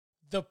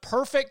The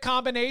perfect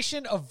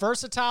combination of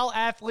versatile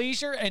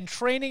athleisure and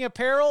training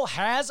apparel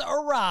has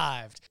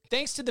arrived.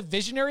 Thanks to the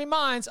visionary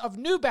minds of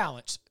New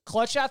Balance,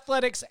 Clutch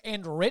Athletics,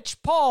 and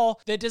Rich Paul,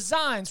 the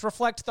designs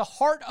reflect the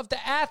heart of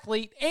the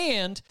athlete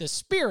and the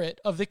spirit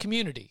of the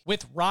community.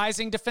 With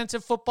rising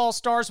defensive football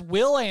stars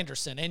Will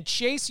Anderson and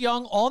Chase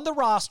Young on the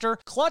roster,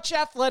 Clutch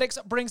Athletics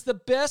brings the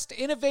best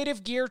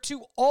innovative gear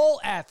to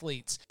all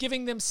athletes,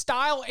 giving them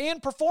style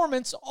and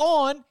performance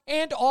on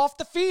and off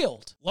the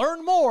field.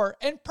 Learn more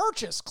and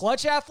purchase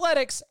Clutch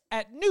Athletics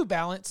at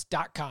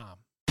newbalance.com.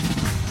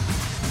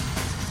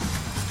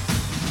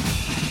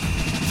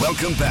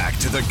 Welcome back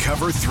to the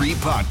Cover 3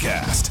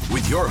 podcast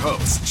with your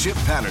hosts, Chip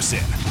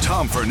Patterson,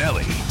 Tom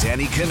Fornelli,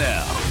 Danny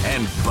Cannell,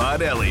 and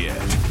Bud Elliott.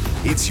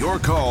 It's your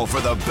call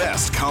for the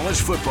best college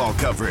football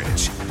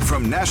coverage,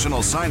 from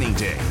National Signing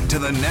Day to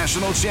the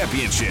National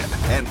Championship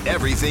and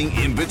everything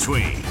in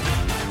between.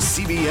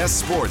 CBS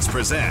Sports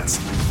presents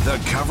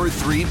the Cover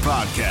 3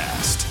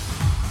 podcast.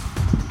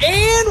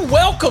 And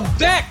welcome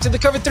back to the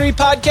Cover 3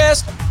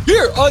 podcast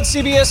here on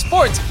CBS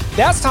Sports.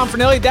 That's Tom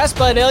Fornelli. That's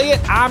Bud Elliott.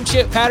 I'm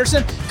Chip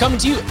Patterson, coming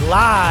to you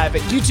live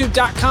at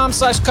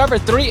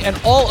youtube.com/cover3 and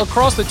all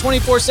across the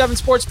 24/7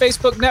 Sports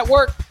Facebook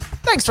network.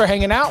 Thanks for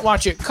hanging out. Why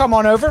don't you come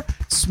on over,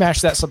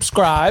 smash that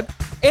subscribe,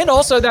 and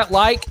also that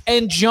like,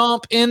 and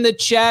jump in the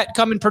chat.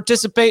 Come and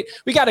participate.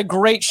 We got a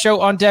great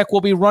show on deck.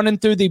 We'll be running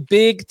through the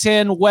Big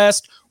Ten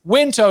West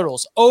win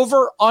totals,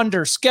 over,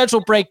 under,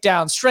 schedule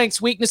breakdown,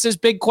 strengths, weaknesses,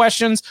 big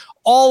questions,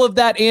 all of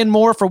that and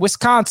more for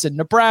Wisconsin,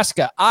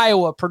 Nebraska,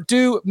 Iowa,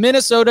 Purdue,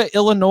 Minnesota,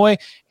 Illinois,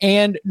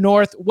 and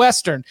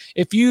Northwestern.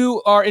 If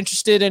you are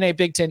interested in a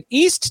Big Ten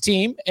East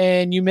team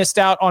and you missed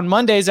out on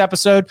Monday's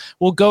episode,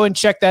 we'll go and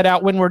check that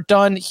out when we're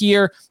done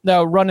here,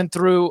 running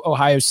through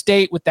Ohio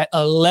State with that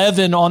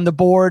 11 on the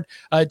board.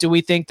 Do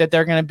we think that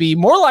they're going to be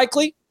more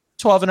likely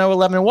 12-0,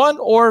 11-1,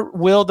 or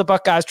will the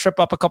Buckeyes trip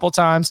up a couple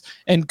times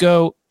and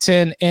go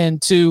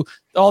 10-2?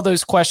 All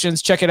those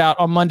questions, check it out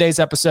on Monday's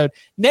episode.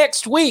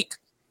 Next week,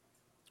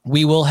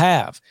 we will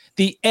have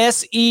the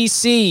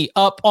SEC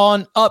up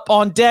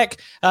on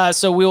deck.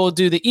 So we will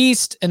do the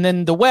East and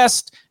then the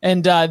West.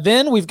 And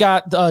then we've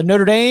got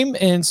Notre Dame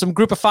and some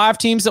group of 5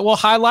 teams that we'll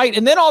highlight.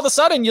 And then all of a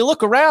sudden you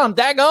look around,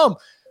 daggum,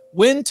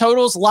 win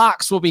totals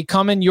locks will be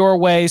coming your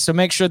way. So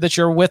make sure that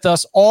you're with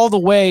us all the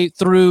way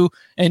through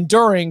and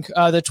during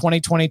the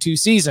 2022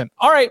 season.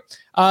 All right.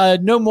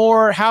 No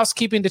more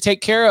housekeeping to take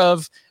care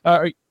of.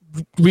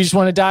 We just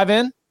want to dive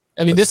in.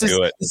 I mean, this is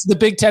the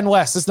Big Ten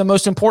West. This is the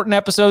most important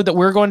episode that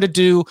we're going to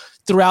do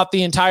throughout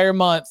the entire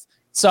month.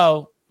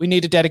 So we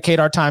need to dedicate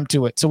our time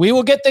to it. So we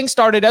will get things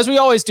started, as we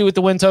always do with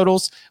the win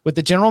totals, with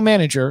the general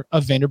manager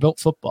of Vanderbilt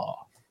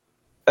football.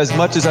 As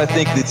much as I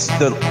think it's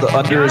the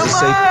under is a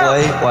safe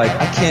play, like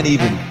I can't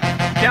even.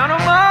 Count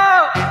them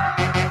up.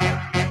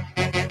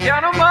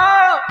 Count them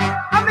up.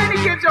 How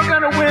many kids are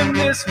going to win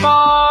this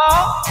fall?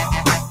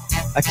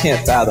 I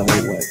can't fathom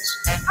 8 wins.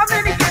 How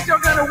many kids are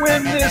going to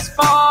win this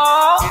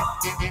fall?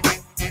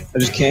 I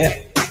just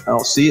can't. I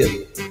don't see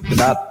it.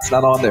 It's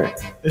not on there.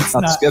 It's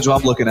not the schedule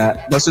I'm looking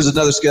at. Unless there's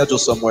another schedule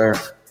somewhere.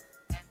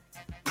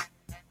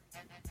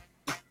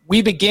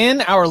 We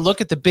begin our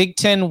look at the Big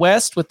Ten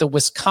West with the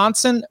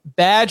Wisconsin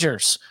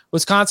Badgers.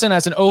 Wisconsin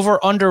has an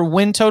over-under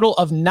win total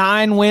of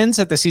 9 wins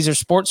at the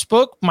Caesars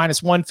Sportsbook,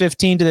 minus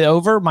 115 to the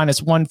over, minus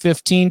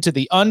 115 to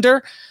the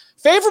under.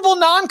 Favorable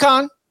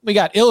non-con, we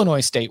got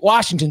Illinois State,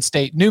 Washington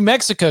State, New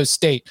Mexico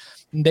State.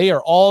 They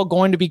are all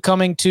going to be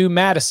coming to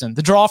Madison.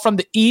 The draw from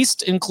the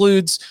East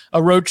includes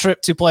a road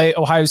trip to play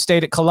Ohio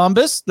State at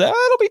Columbus.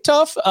 That'll be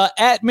tough.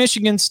 At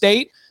Michigan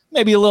State,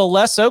 maybe a little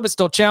less so, but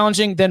still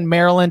challenging. Then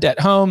Maryland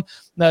at home.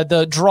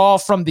 The draw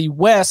from the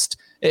West,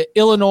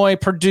 Illinois,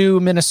 Purdue,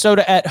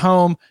 Minnesota at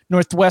home,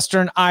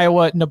 Northwestern,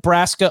 Iowa,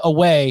 Nebraska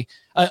away.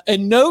 A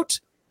note,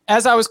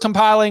 as I was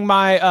compiling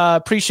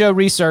my pre-show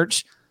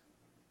research,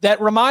 that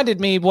reminded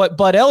me what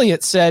Bud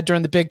Elliott said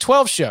during the Big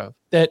 12 show,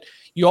 that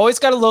you always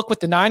got to look with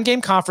the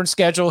 9-game conference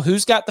schedule,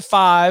 who's got the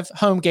 5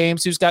 home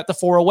games, who's got the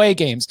 4 away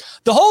games.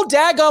 The whole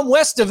daggum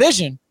West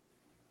Division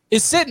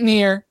is sitting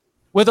here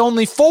with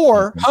only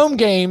 4 home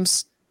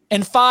games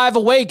and 5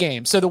 away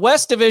games. So the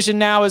West Division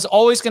now is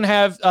always going to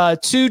have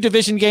 2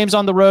 division games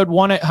on the road,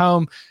 1 at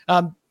home.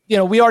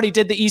 We already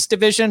did the East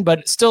Division, but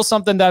it's still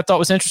something that I thought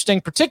was interesting,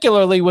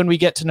 particularly when we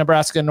get to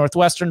Nebraska and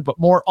Northwestern, but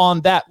more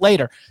on that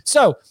later.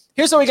 So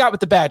here's what we got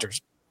with the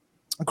Badgers.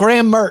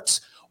 Graham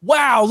Mertz.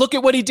 Wow, look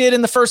at what he did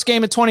in the first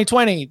game of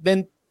 2020.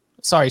 Then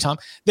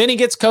he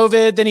gets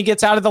COVID, then he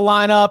gets out of the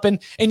lineup,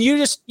 and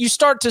you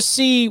start to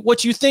see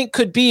what you think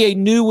could be a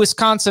new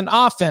Wisconsin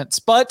offense.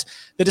 But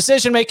the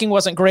decision-making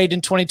wasn't great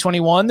in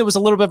 2021. There was a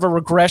little bit of a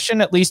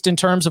regression, at least in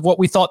terms of what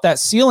we thought that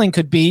ceiling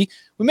could be.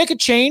 We make a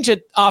change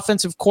at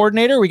offensive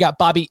coordinator. We got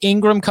Bobby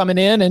Ingram coming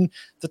in, and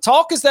the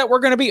talk is that we're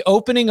going to be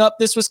opening up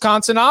this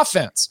Wisconsin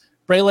offense.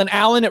 Braylon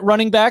Allen at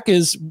running back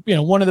is,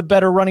 one of the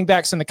better running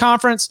backs in the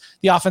conference.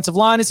 The offensive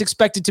line is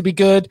expected to be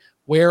good.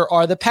 Where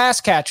are the pass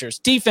catchers?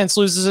 Defense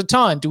loses a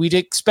ton. Do we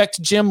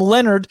expect Jim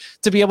Leonhard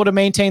to be able to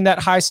maintain that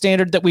high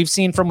standard that we've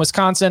seen from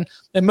Wisconsin?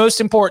 And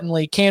most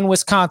importantly, can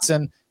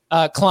Wisconsin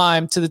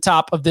climb to the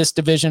top of this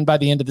division by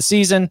the end of the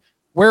season.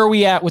 Where are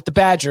we at with the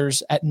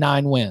Badgers at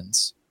 9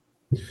 wins?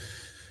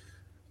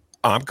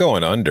 I'm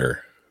going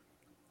under.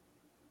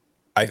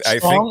 I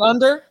think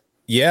under?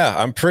 Yeah,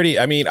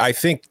 I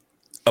think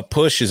a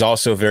push is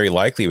also very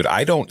likely, but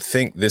I don't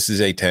think this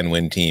is a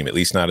 10-win team, at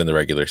least not in the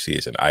regular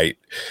season.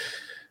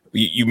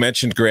 You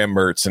mentioned Graham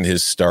Mertz and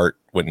his start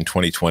in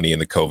 2020 in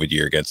the COVID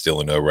year against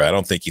Illinois. I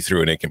don't think he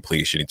threw an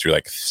incompletion. He threw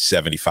like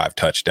 75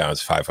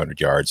 touchdowns, 500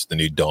 yards. The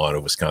new dawn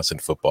of Wisconsin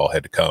football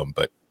had to come.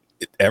 But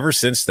ever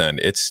since then,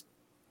 it's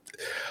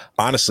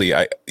honestly,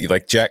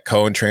 like Jack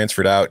Cohen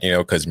transferred out,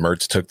 because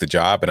Mertz took the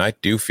job. And I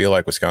do feel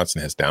like Wisconsin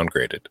has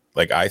downgraded.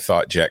 Like I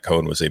thought Jack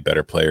Cohen was a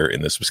better player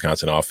in this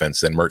Wisconsin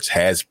offense than Mertz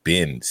has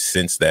been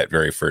since that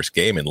very first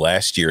game. And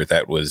last year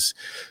that was,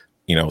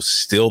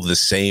 still the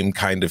same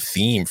kind of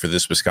theme for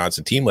this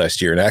Wisconsin team last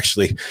year. And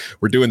actually,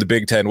 we're doing the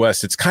Big Ten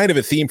West. It's kind of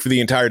a theme for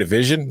the entire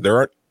division. There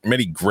aren't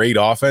many great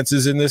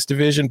offenses in this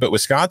division, but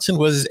Wisconsin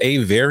was a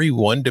very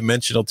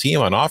one-dimensional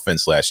team on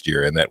offense last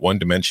year. And that one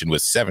dimension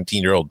was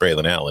 17-year-old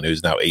Braylon Allen,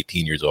 who's now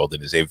 18 years old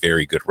and is a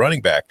very good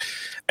running back.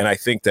 And I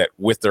think that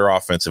with their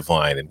offensive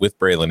line and with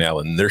Braylon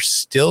Allen, they're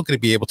still going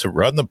to be able to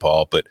run the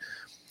ball, but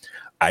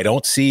I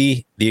don't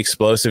see the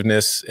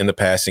explosiveness in the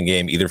passing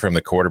game, either from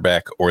the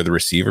quarterback or the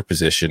receiver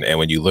position. And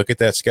when you look at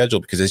that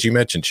schedule, because as you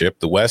mentioned, Chip,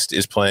 the West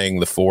is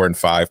playing the 4 and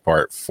 5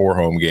 part, 4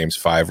 home games,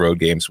 5 road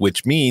games,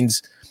 which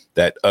means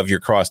that of your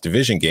cross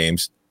division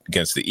games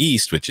against the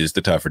East, which is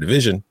the tougher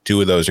division,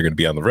 2 of those are going to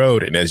be on the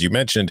road. And as you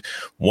mentioned,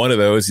 one of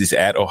those is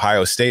at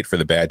Ohio State for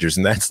the Badgers.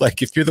 And that's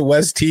like, if you're the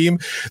West team,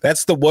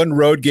 that's the one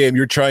road game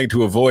you're trying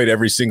to avoid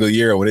every single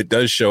year. When it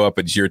does show up,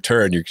 it's your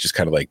turn. You're just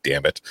kind of like,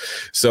 damn it.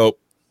 So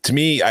to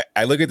me,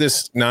 I look at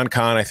this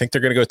non-con. I think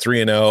they're going to go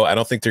 3-0. I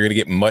don't think they're going to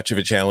get much of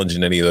a challenge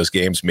in any of those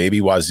games. Maybe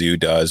Wazoo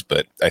does,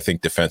 but I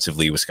think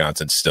defensively,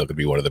 Wisconsin's still going to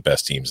be one of the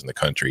best teams in the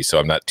country. So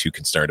I'm not too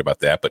concerned about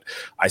that. But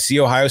I see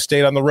Ohio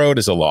State on the road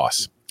as a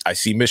loss. I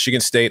see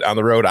Michigan State on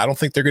the road. I don't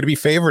think they're going to be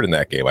favored in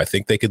that game. I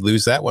think they could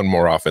lose that one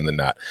more often than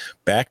not.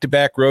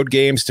 Back-to-back road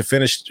games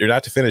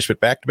but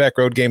back-to-back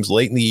road games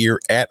late in the year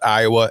at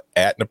Iowa,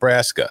 at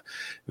Nebraska.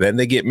 Then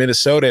they get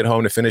Minnesota at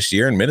home to finish the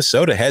year, and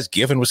Minnesota has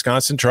given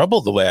Wisconsin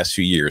trouble the last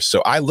few years.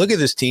 So I look at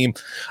this team.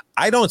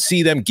 I don't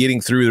see them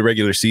getting through the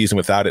regular season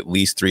without at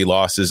least 3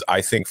 losses.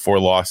 I think 4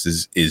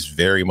 losses is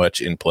very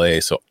much in play.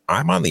 So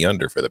I'm on the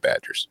under for the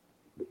Badgers.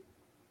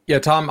 Yeah,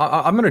 Tom,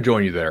 I'm going to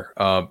join you there.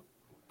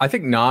 I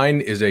think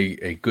 9 is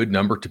a good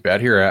number to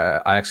bet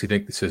here. I actually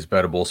think this is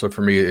bettable. So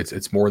for me,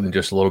 it's more than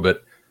just a little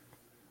bit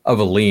of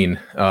a lean.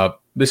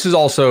 This is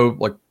also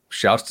like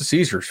shouts to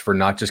Caesars for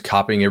not just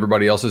copying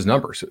everybody else's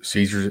numbers.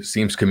 Caesars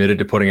seems committed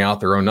to putting out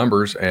their own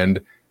numbers,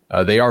 and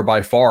they are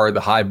by far the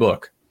high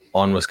book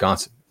on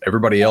Wisconsin.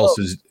 Everybody else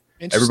is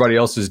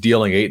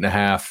dealing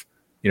 8.5,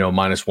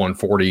 minus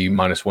 140,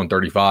 minus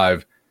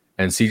 135,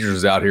 and Caesars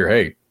is out here,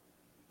 hey,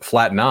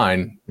 flat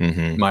 9,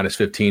 minus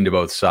 15 to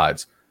both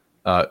sides.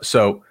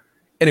 So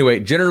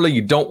anyway, generally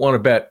you don't want to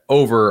bet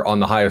over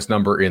on the highest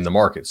number in the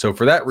market. So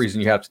for that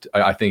reason, you have to,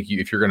 I think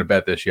if you're going to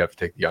bet this, you have to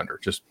take the under.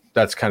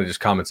 That's kind of just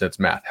common sense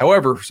math.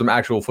 However, for some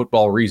actual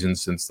football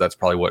reasons, since that's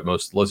probably what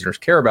most listeners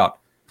care about,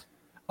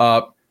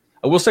 I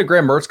will say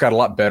Graham Mertz got a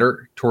lot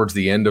better towards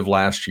the end of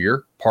last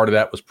year. Part of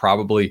that was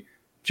probably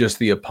just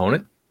the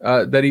opponent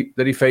that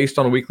he faced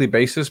on a weekly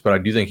basis, but I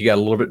do think he got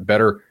a little bit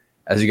better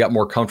as he got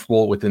more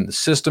comfortable within the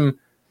system.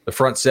 The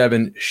front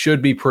 7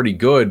 should be pretty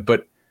good,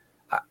 but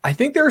I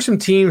think there are some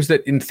teams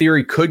that in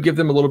theory could give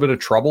them a little bit of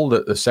trouble.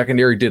 The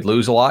secondary did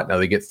lose a lot. Now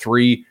they get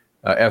 3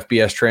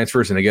 FBS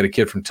transfers, and they get a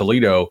kid from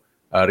Toledo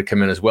to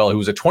come in as well, who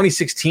was a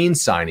 2016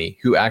 signee,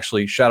 who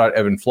actually, shout out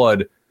Evan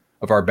Flood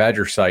of our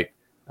Badger site,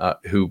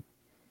 who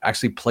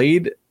actually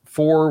played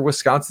for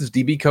Wisconsin's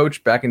DB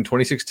coach back in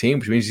 2016,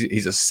 which means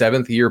he's a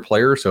 7th-year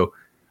player. So a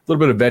little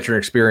bit of veteran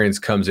experience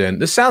comes in.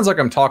 This sounds like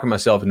I'm talking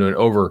myself into an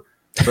over,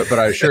 but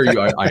I assure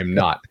you I am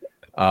not.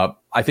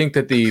 I think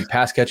that the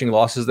pass catching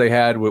losses they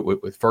had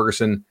with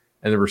Ferguson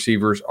and the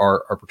receivers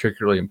are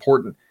particularly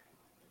important.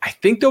 I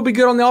think they'll be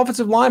good on the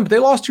offensive line, but they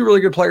lost 2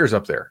 really good players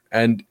up there.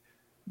 And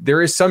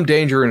there is some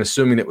danger in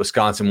assuming that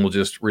Wisconsin will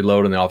just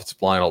reload on the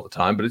offensive line all the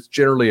time, but it's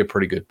generally a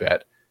pretty good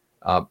bet.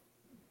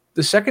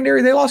 The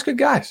secondary, they lost good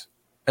guys,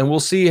 and we'll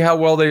see how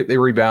well they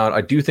rebound.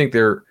 I do think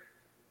they're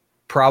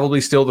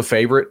probably still the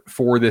favorite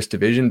for this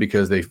division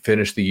because they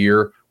finished the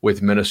year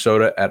with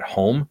Minnesota at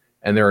home.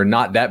 And there are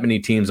not that many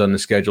teams on the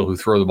schedule who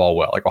throw the ball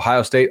well. Like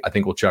Ohio State, I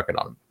think we'll chuck it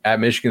on them. At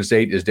Michigan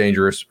State is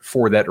dangerous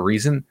for that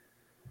reason.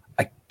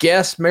 I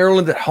guess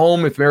Maryland at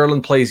home if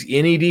Maryland plays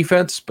any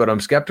defense, but I'm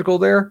skeptical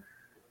there.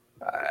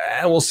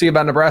 And we'll see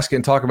about Nebraska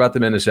and talk about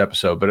them in this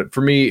episode. But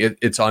for me,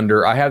 it's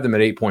under. I have them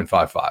at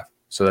 8.55.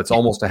 So that's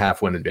almost a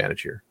half-win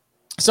advantage here.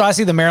 So I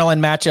see the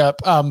Maryland matchup.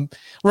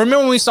 Remember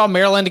when we saw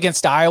Maryland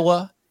against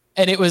Iowa?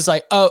 And it was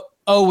like,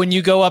 when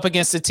you go up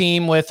against a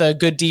team with a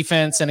good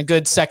defense and a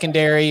good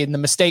secondary and the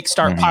mistakes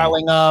start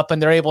piling up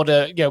and they're able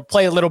to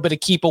play a little bit of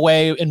keep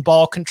away and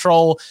ball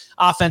control,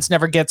 offense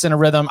never gets in a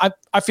rhythm.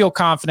 I feel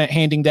confident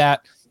handing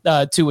that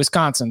to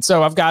Wisconsin.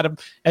 So I've got them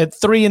at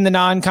 3 in the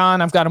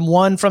non-con. I've got them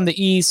 1 from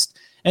the East.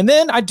 And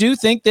then I do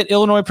think that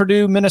Illinois,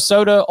 Purdue,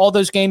 Minnesota, all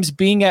those games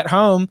being at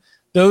home,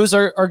 those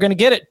are going to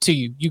get it to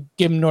you. You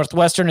give them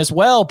Northwestern as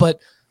well, but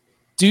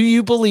do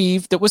you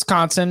believe that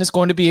Wisconsin is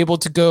going to be able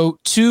to go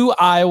to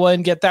Iowa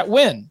and get that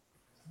win?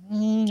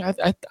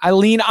 I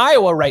lean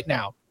Iowa right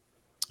now.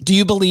 Do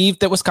you believe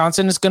that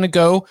Wisconsin is going to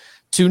go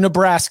to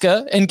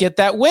Nebraska and get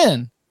that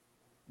win?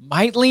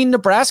 Might lean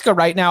Nebraska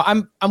right now.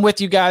 I'm with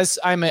you guys.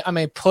 I'm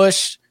a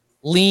push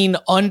lean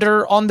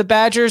under on the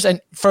Badgers, and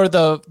for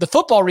the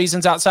football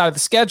reasons outside of the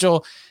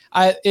schedule,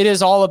 it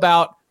is all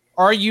about,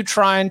 are you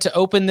trying to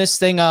open this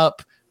thing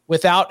up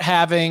without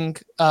having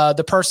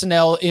the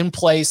personnel in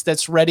place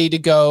that's ready to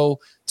go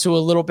to a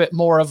little bit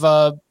more of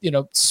a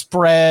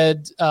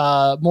spread,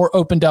 more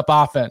opened up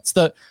offense?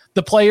 The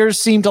players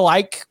seem to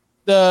like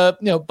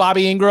the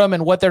Bobby Ingram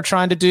and what they're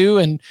trying to do,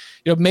 and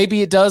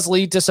maybe it does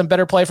lead to some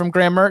better play from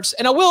Graham Mertz.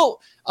 And I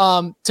will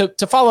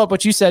to follow up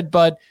what you said,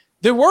 Bud.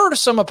 There were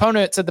some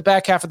opponents at the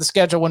back half of the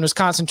schedule when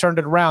Wisconsin turned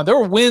it around. There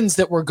were wins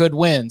that were good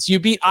wins. You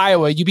beat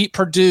Iowa, you beat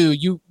Purdue.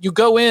 You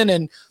go in,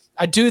 and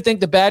I do think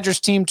the Badgers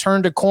team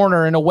turned a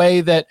corner in a way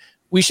that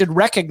we should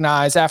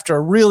recognize after a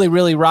really,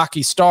 really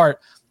rocky start.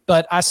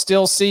 But I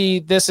still see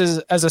this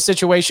as a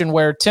situation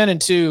where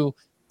 10-2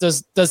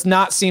 does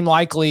not seem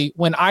likely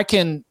when I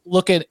can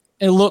look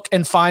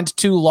and find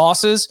 2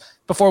 losses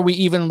before we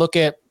even look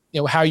at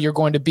how you're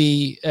going to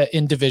be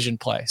in division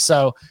play.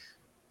 So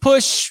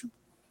push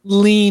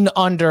lean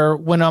under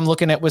when I'm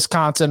looking at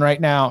Wisconsin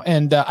right now.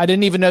 And I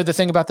didn't even know the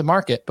thing about the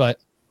market, but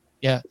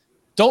yeah,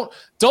 don't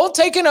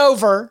take an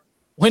over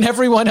when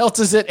everyone else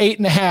is at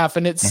 8.5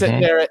 and it's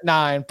sitting there at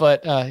 9.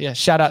 But yeah,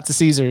 shout out to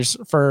Caesars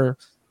for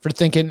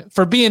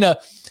being hey,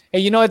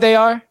 you know what they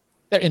are?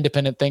 They're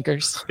independent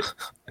thinkers.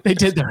 They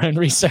did their own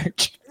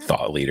research.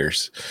 Thought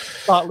leaders.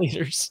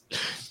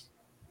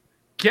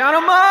 Count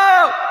them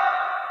out.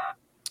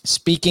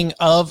 Speaking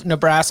of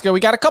Nebraska, we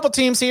got a couple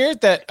teams here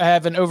that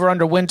have an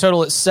over-under win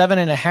total at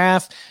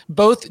 7.5,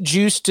 both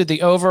juiced to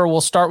the over.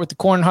 We'll start with the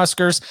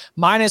Cornhuskers,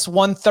 minus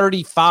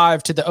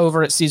 135 to the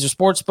over at Caesar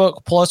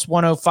Sportsbook, plus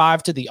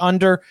 105 to the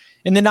under.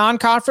 In the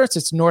non-conference,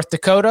 it's North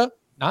Dakota,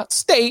 not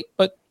state,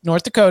 but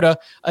North Dakota,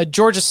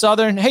 Georgia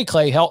Southern, hey,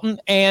 Clay Helton,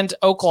 and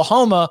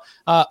Oklahoma.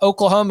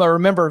 Oklahoma,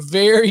 remember,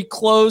 very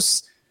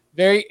close,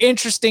 very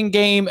interesting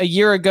game a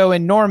year ago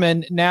in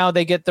Norman. Now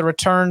they get the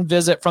return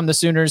visit from the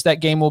Sooners.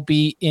 That game will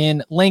be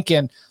in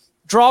Lincoln.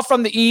 Draw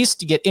from the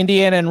East, you get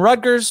Indiana and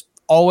Rutgers,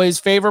 always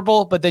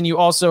favorable, but then you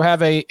also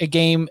have a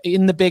game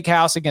in the Big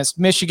House against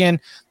Michigan.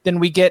 Then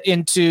we get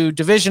into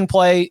division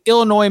play.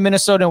 Illinois,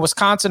 Minnesota, and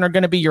Wisconsin are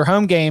going to be your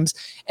home games.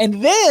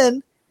 And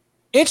then,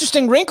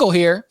 interesting wrinkle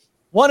here,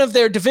 one of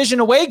their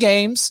division away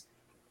games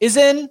is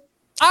in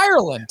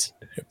Ireland.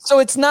 So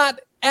it's not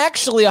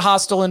actually a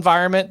hostile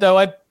environment,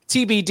 though.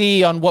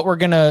 TBD on what we're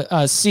going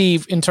to see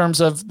in terms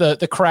of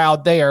the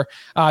crowd there.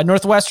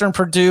 Northwestern,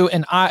 Purdue,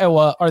 and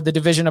Iowa are the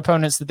division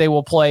opponents that they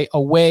will play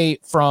away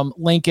from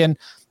Lincoln.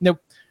 Now,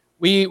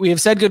 we have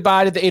said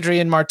goodbye to the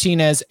Adrian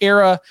Martinez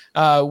era.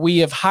 We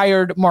have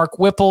hired Mark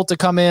Whipple to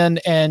come in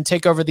and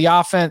take over the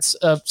offense.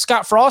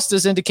 Scott Frost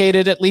has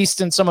indicated, at least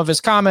in some of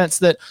his comments,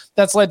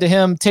 that's led to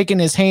him taking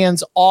his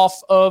hands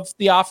off of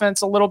the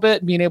offense a little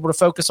bit, being able to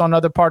focus on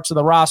other parts of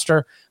the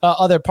roster,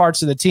 other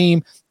parts of the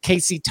team.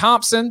 Casey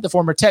Thompson, the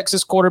former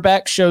Texas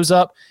quarterback, shows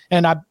up,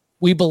 and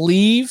we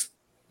believe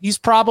he's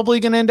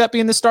probably going to end up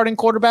being the starting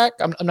quarterback.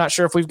 I'm not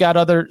sure if we've got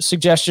other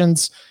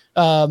suggestions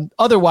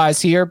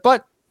otherwise here,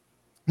 but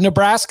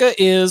Nebraska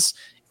is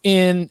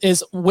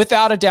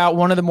without a doubt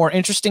one of the more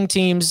interesting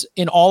teams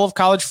in all of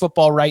college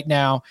football right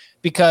now,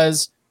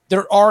 because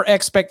there are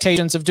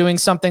expectations of doing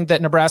something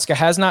that Nebraska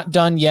has not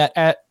done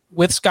yet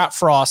with Scott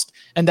Frost,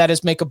 and that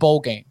is make a bowl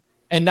game.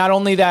 And not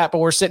only that, but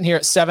we're sitting here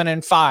at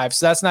 7-5.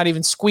 So that's not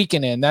even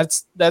squeaking in.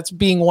 That's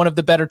being one of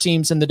the better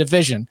teams in the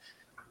division.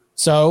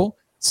 So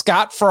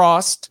Scott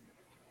Frost,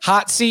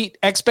 hot seat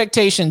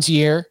expectations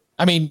year.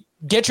 I mean,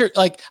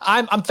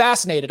 I'm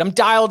fascinated. I'm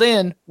dialed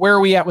in. Where are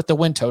we at with the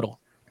win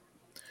total?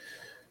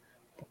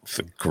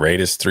 The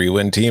greatest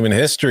 3-win team in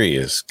history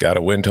has got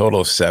a win total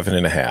of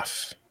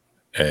 7.5.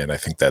 And I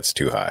think that's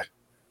too high.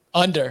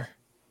 Under.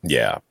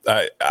 Yeah.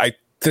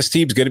 This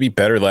team's going to be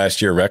better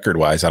last year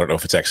record-wise. I don't know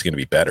if it's actually going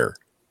to be better,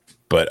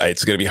 but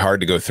it's going to be hard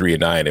to go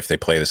 3-9 if they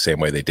play the same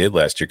way they did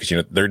last year,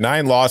 because their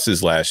 9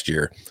 losses last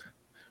year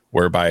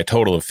were by a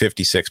total of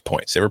 56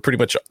 points.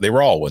 They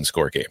were all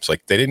one-score games.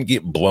 Like, they didn't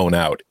get blown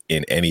out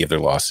in any of their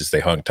losses.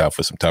 They hung tough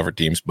with some tougher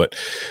teams, but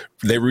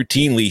they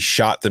routinely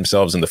shot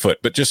themselves in the foot.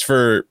 But just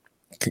for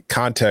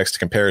context,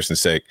 comparison's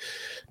sake,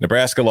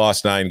 Nebraska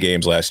lost 9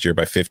 games last year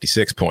by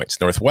 56 points.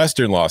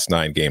 Northwestern lost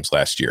 9 games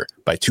last year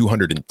by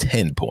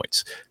 210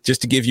 points.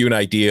 Just to give you an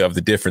idea of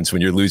the difference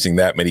when you're losing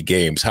that many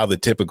games, how the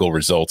typical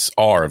results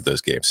are of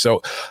those games.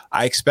 So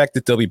I expect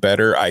that they'll be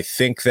better. I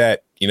think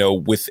that,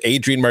 with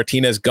Adrian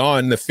Martinez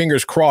gone, the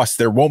fingers crossed,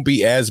 there won't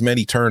be as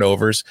many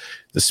turnovers.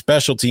 The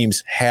special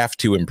teams have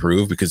to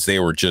improve because they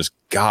were just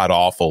god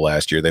awful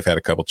last year. They've had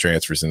a couple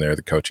transfers in there,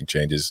 the coaching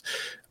changes.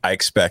 I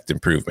expect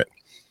improvement.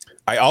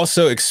 I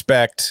also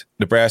expect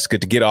Nebraska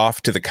to get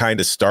off to the kind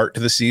of start to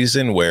the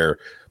season where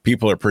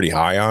people are pretty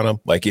high on them.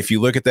 Like if you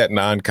look at that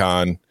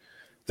non-con,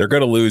 they're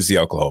going to lose the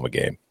Oklahoma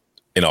game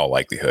in all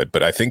likelihood.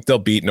 But I think they'll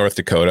beat North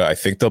Dakota. I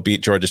think they'll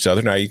beat Georgia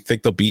Southern. I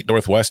think they'll beat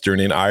Northwestern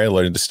in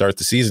Ireland to start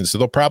the season. So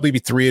they'll probably be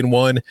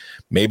 3-1.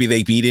 Maybe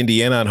they beat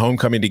Indiana on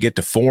homecoming to get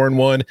to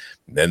 4-1.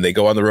 Then they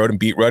go on the road and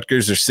beat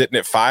Rutgers. They're sitting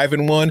at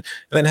 5-1. And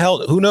then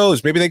hell, who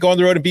knows? Maybe they go on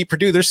the road and beat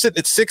Purdue. They're sitting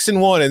at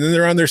 6-1, and then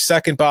they're on their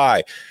second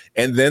bye.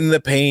 And then the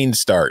pain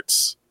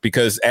starts.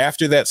 Because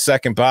after that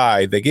second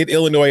bye, they get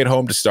Illinois at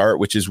home to start,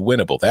 which is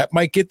winnable. That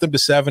might get them to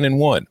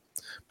 7-1.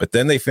 But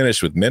then they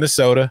finish with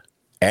Minnesota,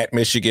 at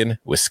Michigan,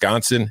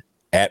 Wisconsin,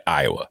 at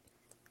Iowa.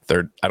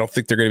 I don't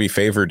think they're going to be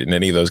favored in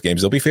any of those games.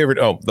 They'll be favored.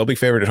 They'll be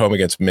favored at home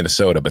against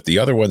Minnesota, but the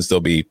other ones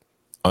they'll be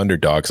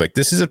underdogs. Like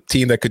this is a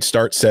team that could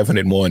start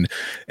 7-1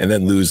 and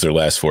then lose their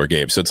last 4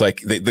 games. So it's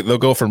like they'll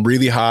go from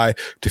really high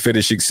to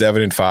finishing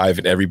 7-5,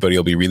 and everybody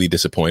will be really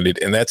disappointed.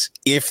 And that's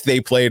if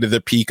they play to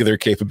the peak of their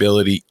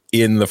capability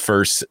in the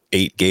first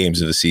 8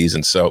 games of the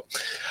season. So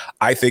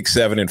I think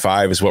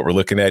 7-5 is what we're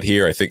looking at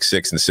here. I think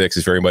 6-6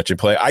 is very much in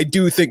play. I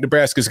do think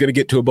Nebraska is going to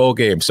get to a bowl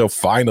game. So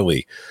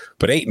finally,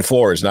 but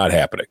 8-4 is not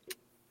happening.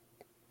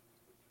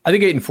 I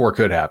think 8-4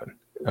 could happen.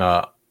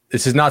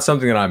 This is not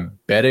something that I'm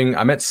betting.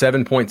 I'm at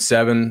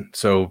 7.7,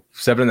 so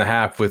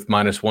 7.5 with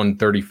minus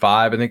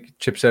 135. I think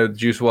Chip said the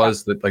juice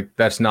was that like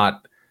that's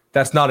not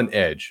an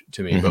edge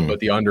to me, but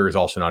the under is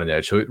also not an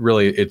edge. So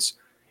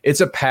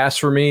it's a pass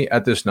for me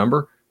at this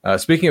number.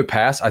 Speaking of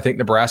pass, I think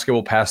Nebraska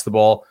will pass the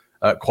ball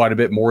quite a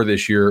bit more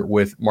this year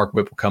with Mark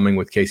Whipple coming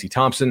with Casey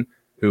Thompson,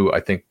 who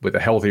I think with a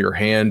healthier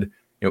hand,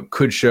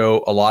 could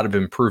show a lot of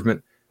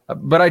improvement.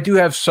 But I do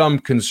have some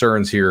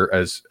concerns here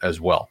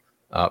as well.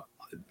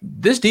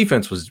 This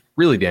defense was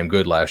really damn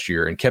good last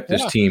year and kept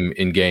this team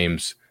in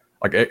games.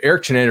 Like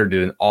Eric Chinander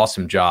did an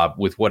awesome job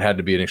with what had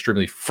to be an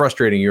extremely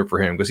frustrating year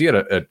for him because he had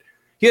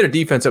a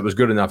defense that was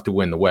good enough to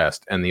win the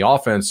West, and the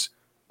offense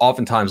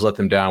oftentimes let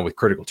them down with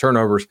critical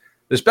turnovers.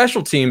 The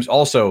special teams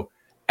also,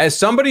 as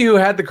somebody who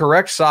had the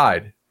correct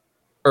side,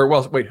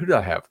 who did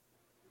I have?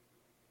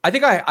 I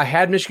think I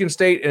had Michigan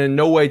State, and in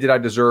no way did I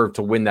deserve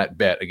to win that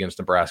bet against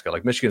Nebraska.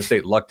 Like Michigan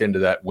State lucked into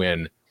that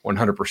win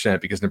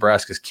 100% because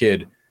Nebraska's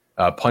kid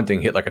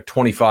punting hit like a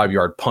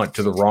 25-yard punt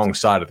to the wrong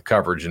side of the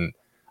coverage, and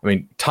I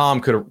mean Tom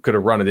could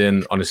have run it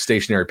in on his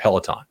stationary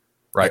Peloton,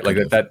 right? Like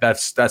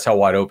that's how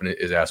wide open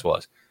his ass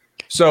was.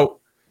 So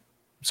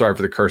sorry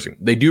for the cursing.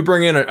 They do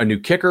bring in a new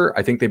kicker.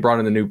 I think they brought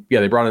in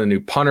the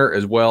new punter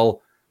as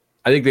well.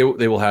 I think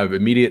they will have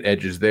immediate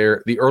edges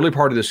there. The early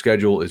part of the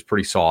schedule is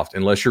pretty soft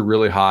unless you're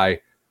really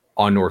high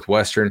on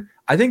Northwestern.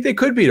 I think they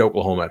could beat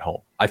Oklahoma at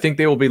home. I think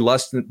they will be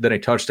less than a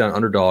touchdown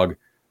underdog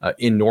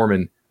in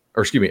Norman.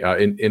 Or excuse me,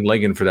 in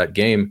Lincoln for that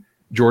game.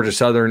 Georgia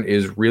Southern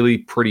is really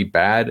pretty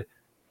bad.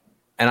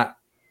 And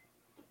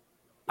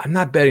I'm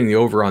not betting the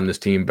over on this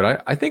team,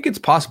 but I think it's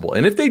possible.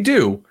 And if they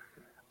do,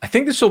 I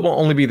think this will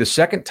only be the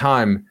second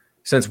time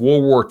since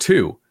World War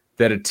II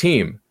that a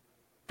team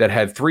that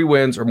had 3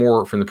 wins or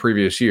more from the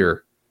previous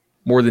year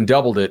more than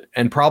doubled it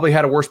and probably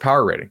had a worse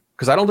power rating.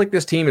 Because I don't think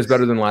this team is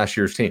better than last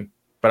year's team.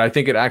 But I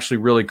think it actually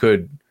really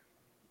could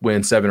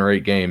win 7 or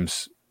 8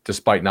 games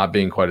despite not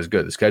being quite as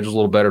good. The schedule's a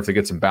little better if they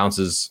get some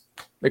bounces.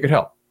 It could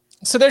help.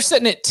 So they're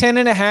sitting at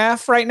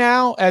 10.5 right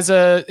now as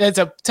a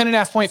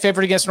 10.5 point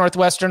favorite against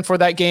Northwestern for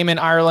that game in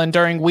Ireland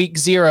during week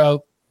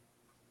 0.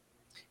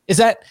 Is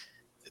that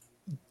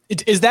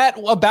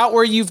about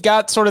where you've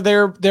got sort of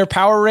their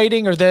power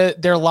rating or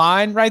their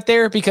line right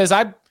there? Because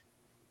I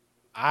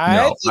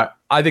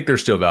think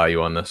there's still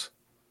value on this.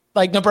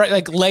 Like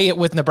lay it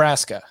with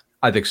Nebraska.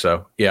 I think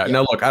so. Yeah.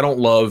 Now look, I don't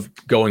love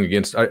going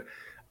against.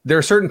 There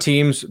are certain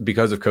teams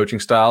because of coaching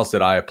styles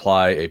that I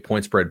apply a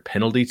point spread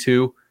penalty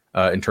to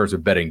in terms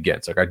of betting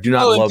against. Like I do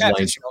not love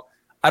laying.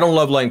 I don't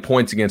love laying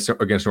points against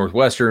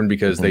Northwestern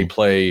because they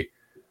play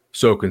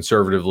so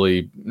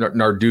conservatively.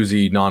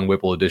 Narduzzi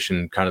non-Whipple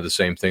edition, kind of the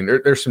same thing.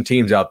 There's some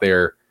teams out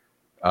there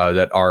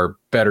that are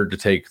better to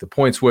take the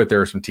points with.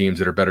 There are some teams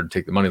that are better to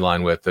take the money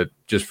line with, that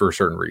just for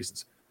certain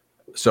reasons.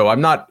 So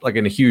I'm not like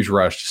in a huge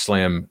rush to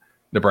slam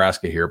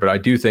Nebraska here, but I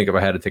do think if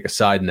I had to take a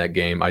side in that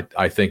game,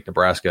 I think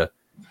Nebraska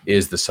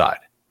is the side.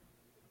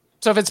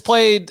 So if it's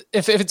played,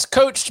 if it's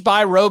coached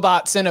by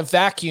robots in a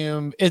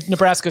vacuum,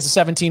 Nebraska's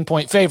a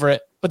 17-point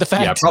favorite. But the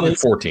fact, probably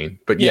 14.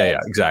 But yeah,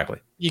 exactly.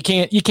 You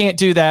can't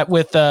do that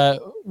with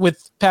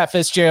Pat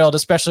Fitzgerald,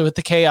 especially with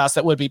the chaos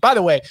that would be. By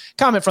the way,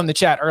 comment from the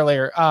chat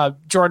earlier.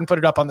 Jordan put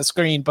it up on the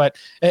screen, but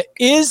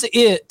is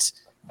it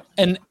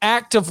an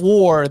act of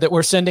war that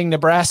we're sending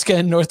Nebraska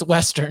and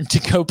Northwestern to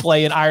go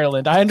play in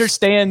Ireland? I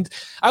understand.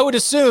 I would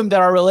assume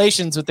that our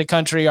relations with the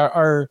country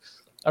are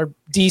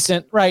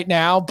decent right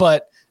now,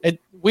 but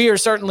we are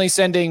certainly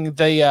sending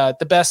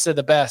the best of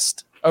the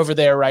best over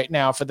there right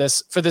now for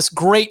this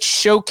great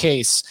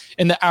showcase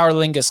in the Aer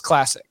Lingus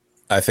Classic.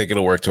 I think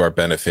it'll work to our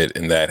benefit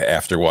in that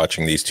after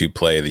watching these two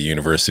play, the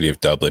University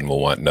of Dublin will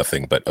want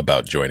nothing but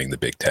about joining the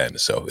Big Ten.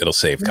 So it'll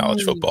save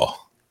college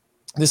football.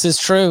 This is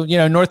true.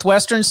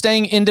 Northwestern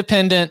staying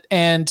independent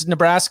and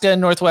Nebraska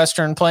and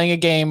Northwestern playing a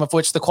game of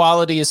which the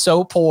quality is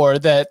so poor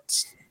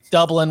that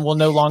Dublin will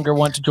no longer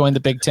want to join the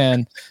Big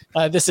Ten.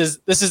 This is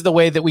the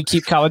way that we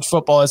keep college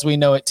football as we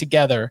know it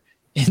together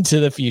into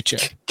the future.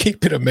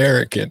 Keep it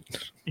American.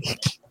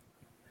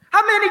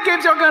 How many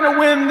games y'all gonna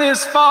win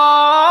this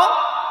fall?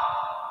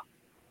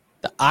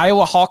 The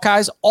Iowa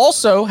Hawkeyes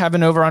also have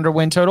an over-under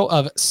win total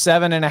of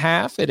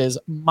 7.5. It is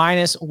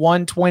minus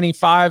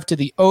 125 to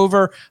the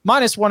over,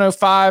 minus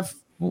 105.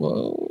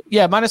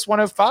 Minus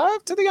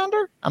 105 to the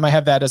under. I might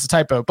have that as a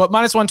typo, but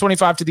minus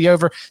 125 to the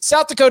over.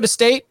 South Dakota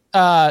State,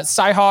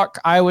 Cyhawk,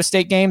 Iowa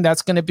State game.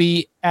 That's going to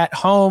be at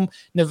home.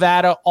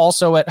 Nevada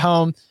also at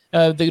home.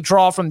 The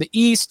draw from the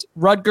East,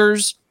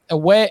 Rutgers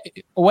away,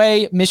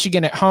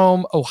 Michigan at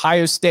home,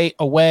 Ohio State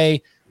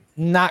away.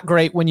 Not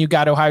great when you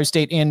got Ohio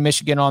State and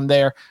Michigan on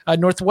there.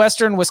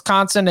 Northwestern,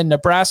 Wisconsin, and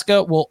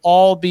Nebraska will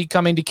all be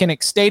coming to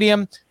Kinnick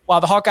Stadium,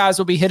 while the Hawkeyes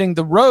will be hitting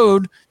the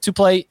road to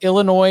play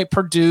Illinois,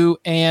 Purdue,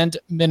 and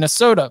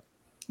Minnesota.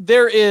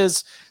 There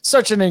is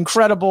such an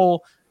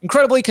incredibly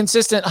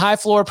consistent high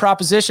floor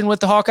proposition with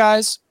the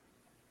Hawkeyes,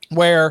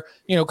 where,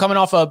 coming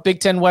off a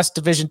Big Ten West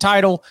Division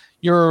title,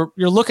 you're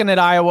looking at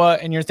Iowa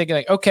and you're thinking,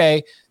 like,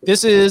 okay,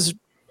 this is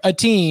a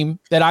team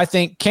that I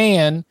think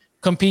can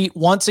compete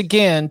once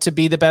again to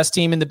be the best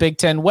team in the Big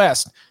Ten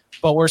West.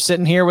 But we're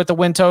sitting here with a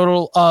win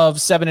total of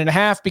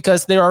 7.5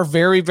 because there are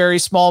very, very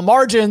small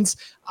margins.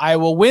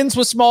 Iowa wins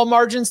with small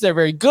margins. They're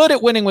very good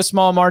at winning with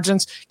small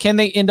margins. Can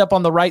they end up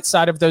on the right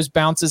side of those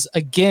bounces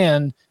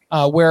again?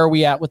 Where are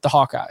we at with the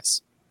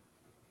Hawkeyes?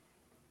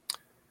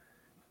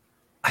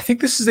 I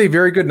think this is a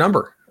very good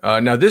number.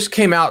 Now, this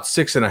came out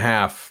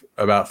 6.5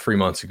 about 3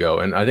 months ago,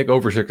 and I think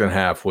over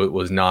 6.5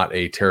 was not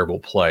a terrible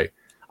play.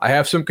 I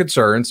have some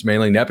concerns,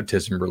 mainly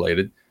nepotism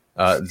related,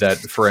 that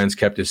Ferenc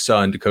kept his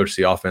son to coach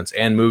the offense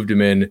and moved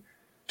him in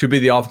to be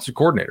the offensive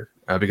coordinator,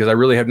 because I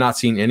really have not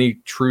seen any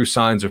true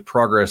signs of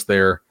progress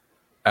there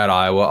at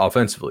Iowa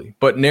offensively.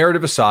 But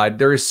narrative aside,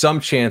 there is some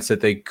chance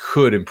that they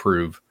could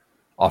improve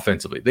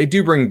offensively. They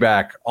do bring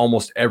back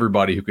almost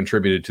everybody who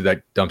contributed to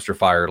that dumpster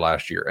fire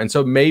last year. And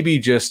so maybe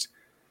just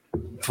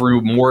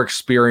through more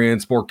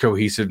experience, more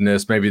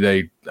cohesiveness, maybe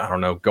they,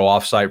 go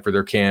off-site for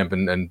their camp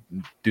and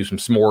do some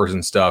s'mores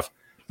and stuff.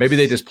 Maybe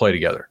they just play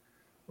together,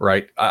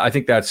 right? I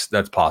think that's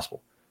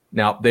possible.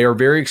 Now, they are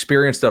very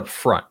experienced up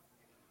front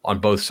on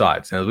both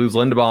sides. Now, they lose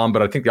Linderbaum,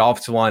 but I think the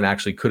offensive line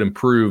actually could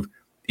improve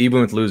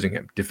even with losing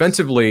him.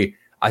 Defensively,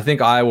 I think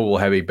Iowa will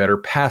have a better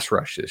pass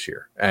rush this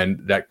year,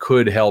 and that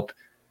could help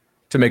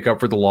to make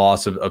up for the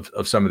loss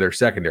of some of their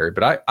secondary.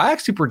 But I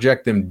actually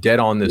project them dead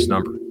on this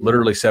number,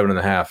 literally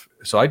 7.5.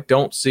 So I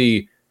don't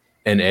see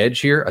an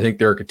edge here. I think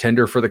they're a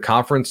contender for the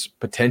conference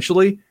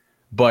potentially,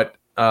 but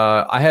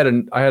I had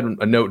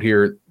a note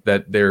here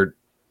that their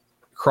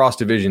cross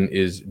division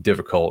is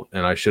difficult,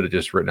 and I should have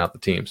just written out the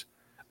teams.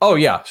 Oh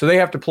yeah, so they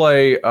have to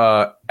play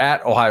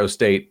at Ohio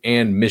State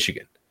and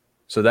Michigan.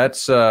 So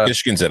that's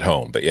Michigan's at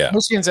home, but yeah,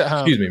 Michigan's at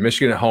home. Excuse me,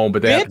 Michigan at home,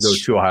 but they have to go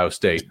to Ohio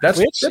State. That's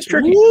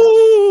tricky.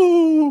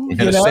 Woo!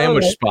 And a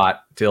sandwich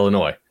spot to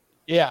Illinois.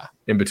 Yeah,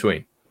 in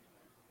between.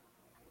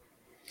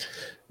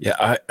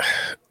 Yeah,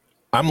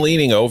 I'm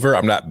leaning over.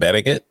 I'm not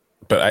betting it,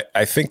 but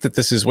I think that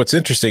this is what's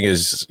interesting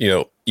is,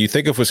 you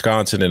think of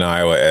Wisconsin and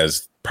Iowa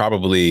as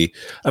probably,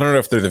 I don't know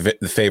if they're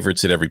the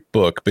favorites in every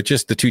book, but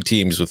just the two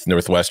teams with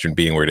Northwestern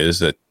being where it is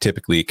that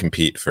typically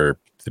compete for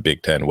the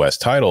Big Ten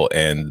West title.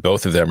 And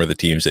both of them are the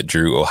teams that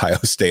drew Ohio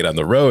State on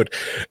the road.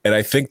 And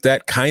I think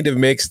that kind of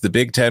makes the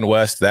Big Ten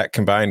West, that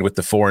combined with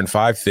the 4 and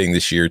 5 thing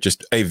this year,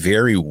 just a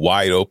very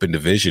wide open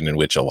division in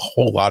which a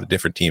whole lot of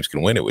different teams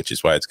can win it, which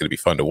is why it's going to be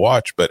fun to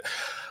watch. But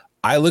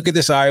I look at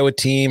this Iowa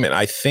team and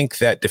I think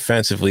that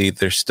defensively,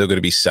 they're still going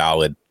to be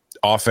solid.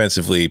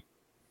 Offensively,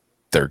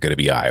 they're going to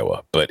be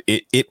Iowa, but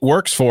it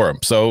works for them.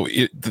 So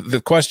the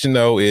question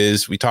though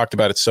is, we talked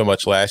about it so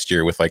much last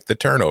year with like the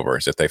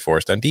turnovers that they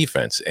forced on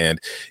defense, and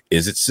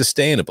is it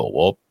sustainable?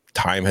 Well,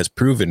 time has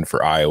proven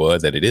for Iowa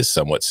that it is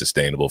somewhat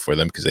sustainable for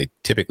them because they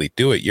typically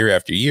do it year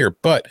after year.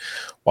 But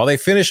while they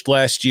finished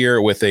last year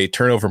with a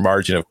turnover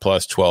margin of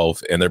plus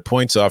 12 and their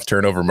points off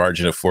turnover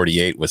margin of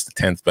 48 was the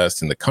 10th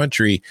best in the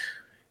country,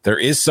 there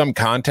is some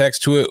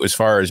context to it as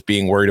far as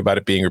being worried about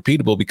it being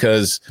repeatable,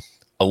 because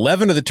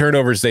 11 of the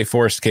turnovers they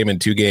forced came in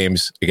 2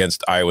 games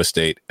against Iowa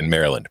State and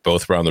Maryland.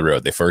 Both were on the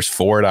road. They forced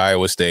 4 at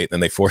Iowa State,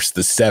 then they forced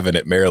the 7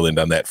 at Maryland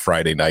on that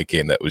Friday night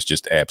game that was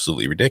just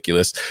absolutely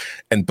ridiculous.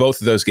 And both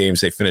of those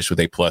games, they finished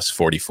with a plus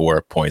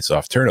 44 points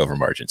off turnover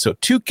margin. So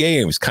 2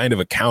 games kind of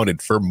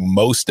accounted for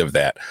most of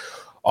that.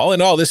 All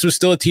in all, this was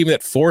still a team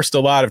that forced a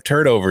lot of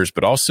turnovers,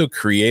 but also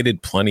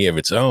created plenty of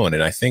its own.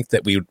 And I think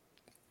that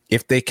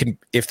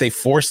if they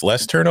force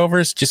less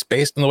turnovers, just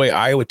based on the way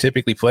Iowa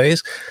typically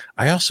plays,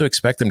 I also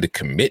expect them to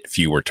commit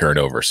fewer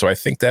turnovers. So I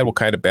think that will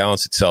kind of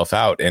balance itself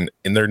out. And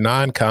in their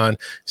non-con,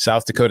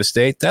 South Dakota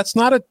State, that's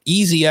not an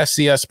easy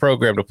FCS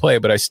program to play,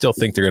 but I still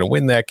think they're going to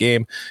win that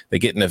game. They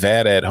get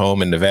Nevada at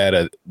home, and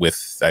Nevada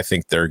I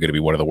think they're going to be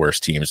one of the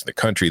worst teams in the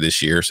country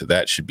this year. So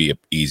that should be an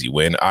easy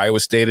win. Iowa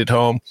State at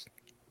home,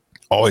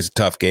 always a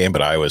tough game,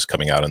 but Iowa's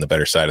coming out on the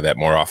better side of that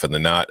more often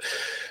than not.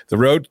 The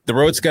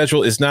road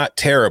schedule is not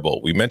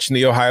terrible. We mentioned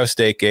the Ohio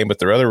State game, but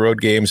their other road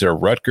games are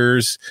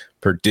Rutgers,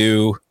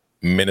 Purdue,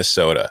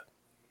 Minnesota.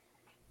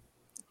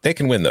 They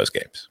can win those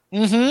games.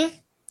 Mm-hmm.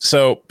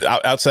 So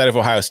outside of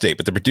Ohio State,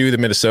 but the Purdue, the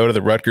Minnesota,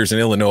 the Rutgers,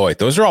 and Illinois,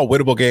 those are all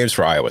winnable games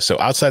for Iowa. So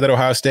outside that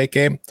Ohio State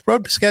game,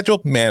 road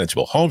schedule,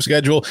 manageable. Home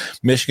schedule,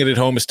 Michigan at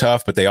home is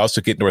tough, but they also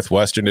get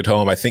Northwestern at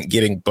home. I think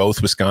getting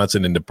both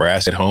Wisconsin and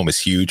Nebraska at home is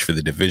huge for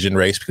the division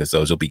race because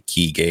those will be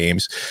key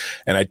games.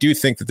 And I do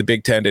think that the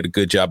Big Ten did a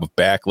good job of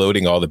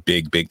backloading all the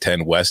big Big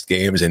Ten West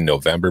games in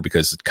November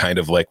because it's kind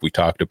of like we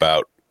talked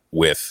about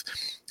with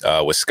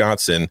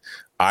Wisconsin.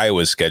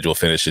 Iowa's schedule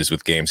finishes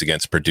with games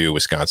against Purdue,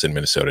 Wisconsin,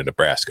 Minnesota,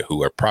 Nebraska,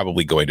 who are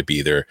probably going to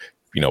be their,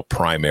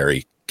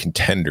 primary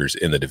contenders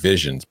in the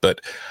divisions.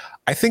 But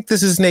I think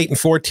this is an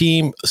 8-4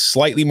 team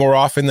slightly more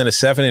often than a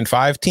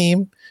 7-5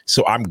 team.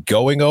 So I'm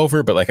going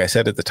over, but like I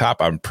said at the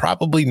top, I'm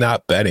probably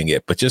not betting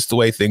it. But just the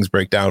way things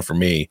break down for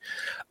me,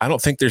 I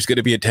don't think there's going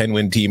to be a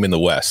 10-win team in the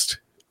West.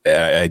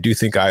 I do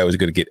think Iowa's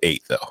going to get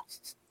 8, though.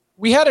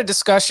 We had a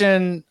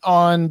discussion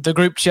on the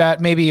group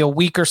chat maybe a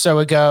week or so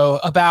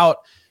ago about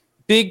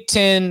Big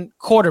Ten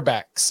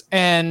quarterbacks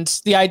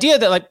and the idea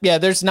that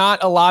there's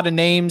not a lot of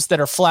names that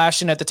are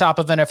flashing at the top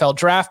of NFL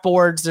draft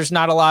boards. There's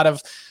not a lot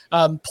of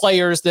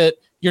players that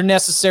you're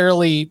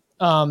necessarily,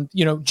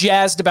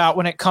 jazzed about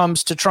when it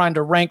comes to trying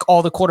to rank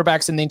all the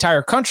quarterbacks in the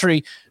entire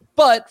country.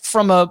 But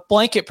from a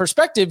blanket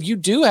perspective, you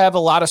do have a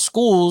lot of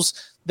schools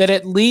that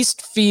at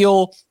least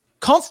feel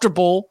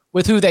comfortable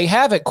with who they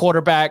have at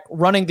quarterback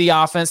running the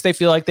offense. They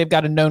feel like they've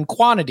got a known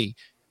quantity.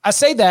 I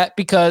say that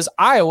because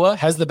Iowa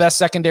has the best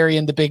secondary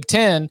in the Big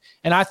Ten,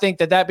 and I think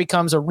that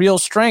becomes a real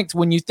strength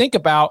when you think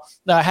about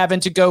having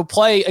to go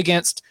play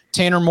against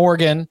Tanner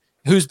Morgan,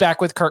 who's back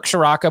with Kirk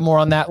Shiraka. More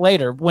on that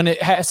later. When it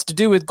has to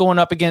do with going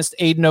up against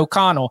Aiden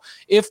O'Connell,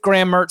 if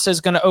Wisconsin's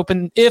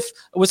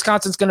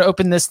going to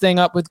open this thing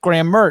up with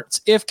Graham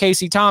Mertz, if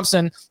Casey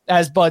Thompson,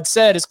 as Bud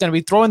said, is going to be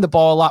throwing the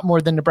ball a lot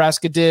more than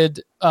Nebraska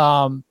did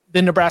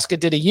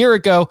a year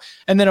ago.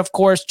 And then, of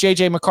course,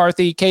 J.J.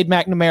 McCarthy, Cade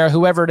McNamara,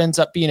 whoever it ends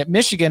up being at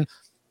Michigan,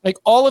 like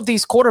all of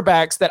these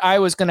quarterbacks that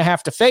Iowa's going to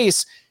have to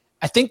face,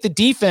 I think the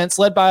defense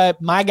led by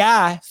my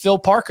guy, Phil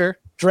Parker,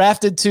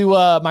 drafted to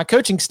my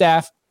coaching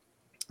staff,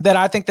 that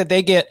I think that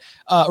they get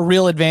a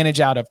real advantage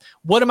out of.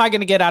 What am I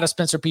going to get out of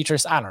Spencer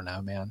Petras? I don't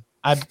know, man.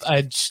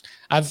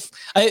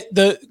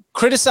 The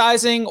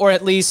criticizing, or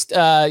at least,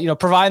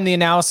 providing the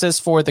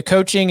analysis for the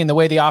coaching and the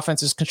way the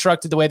offense is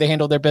constructed, the way they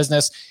handle their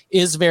business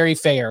is very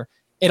fair.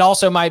 It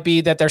also might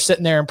be that they're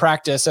sitting there in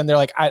practice and they're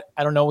like, I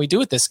don't know what we do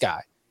with this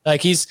guy.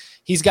 Like he's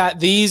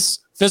got these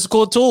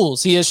physical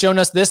tools. He has shown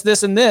us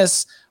this, and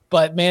this,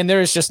 but man,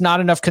 there is just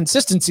not enough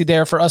consistency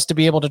there for us to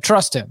be able to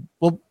trust him.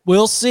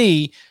 We'll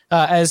see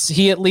as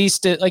he at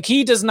least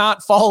he does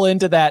not fall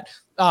into that,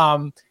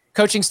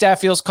 coaching staff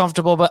feels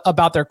comfortable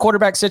about their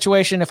quarterback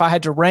situation. If I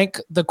had to rank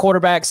the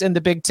quarterbacks in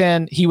the Big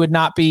Ten, he would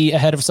not be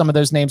ahead of some of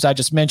those names I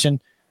just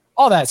mentioned.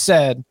 All that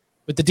said,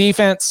 with the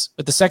defense,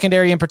 with the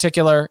secondary in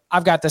particular,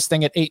 I've got this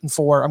thing at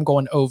 8-4. I'm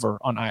going over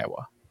on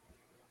Iowa.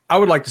 I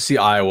would like to see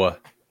Iowa.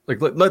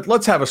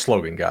 Let's have a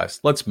slogan, guys.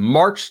 Let's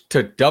march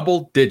to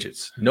double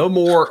digits. No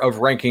more of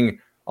ranking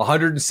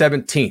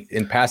 117th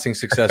in passing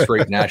success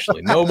rate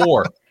nationally. No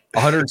more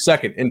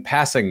 102nd in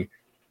passing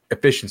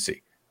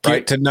efficiency.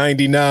 Right to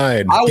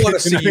 99. I want to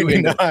see 99. You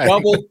in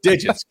double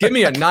digits. Give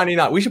me a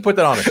 99. We should put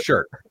that on a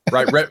shirt,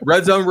 right?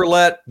 Red zone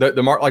roulette.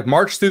 The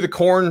march through the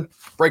corn,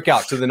 break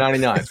out to the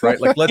 99s, right?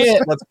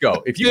 Let's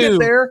go. If you get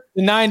there,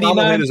 the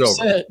 99 is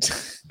over.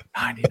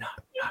 99.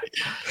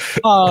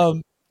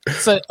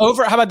 So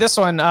over. How about this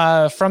one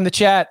from the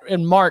chat?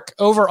 And Mark,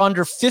 over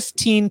under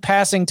 15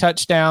 passing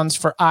touchdowns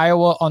for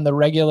Iowa on the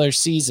regular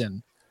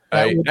season.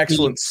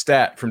 Excellent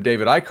stat from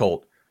David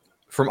Eicholt.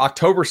 From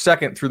October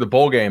 2nd through the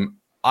bowl game,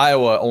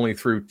 Iowa only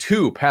threw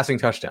 2 passing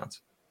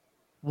touchdowns.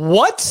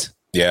 What?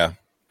 Yeah.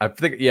 I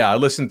think, I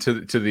listened to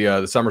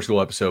the summer school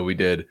episode we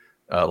did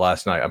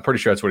last night. I'm pretty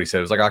sure that's what he said.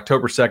 It was like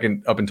October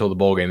 2nd up until the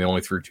bowl game. They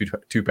only threw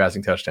two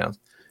passing touchdowns.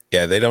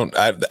 Yeah, they don't.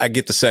 I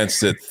get the sense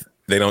that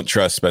they don't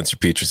trust Spencer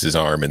Petras'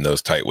 arm in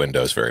those tight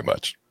windows very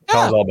much.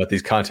 Tom's all about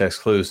these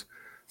context clues.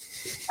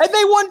 And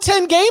they won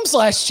 10 games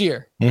last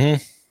year.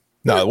 Mm-hmm.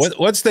 No,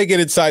 once they get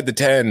inside the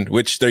 10,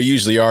 which there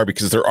usually are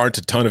because there aren't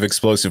a ton of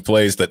explosive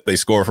plays that they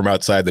score from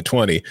outside the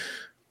 20,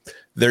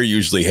 they're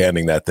usually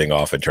handing that thing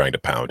off and trying to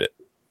pound it.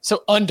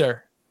 So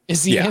under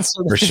is the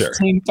answer to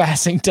 15 sure.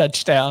 passing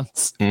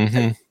touchdowns.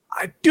 Mm-hmm.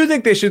 I do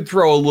think they should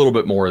throw a little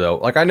bit more,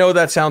 though. I know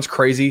that sounds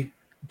crazy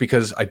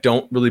because I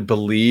don't really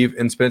believe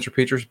in Spencer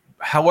Petras.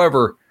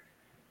 However,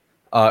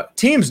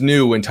 teams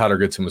knew when Tyler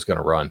Goodson was going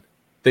to run.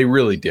 They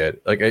really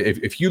did.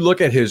 If you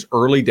look at his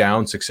early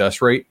down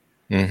success rate,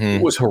 mm-hmm.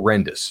 It was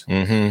horrendous.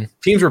 Mm-hmm.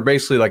 Teams were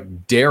basically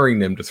daring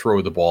them to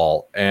throw the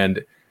ball.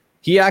 And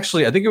he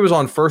actually, I think it was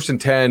on 1st and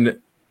 10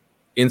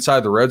 inside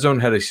the red zone,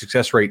 had a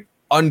success rate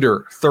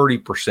under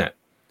 30%.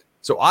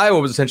 So Iowa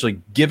was essentially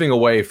giving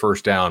away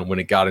first down when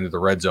it got into the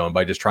red zone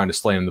by just trying to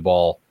slam the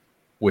ball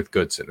with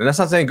Goodson. And that's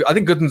not saying I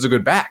think Goodson's a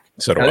good back.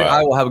 So do I think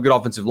Iowa will have a good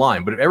offensive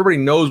line. But if everybody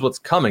knows what's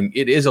coming,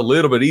 it is a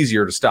little bit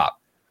easier to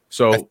stop.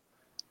 So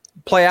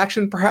play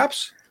action,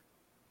 perhaps.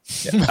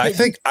 Yeah,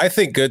 I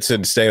think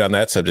Goodson, stayed on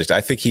that subject.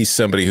 I think he's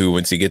somebody who,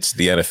 once he gets to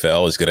the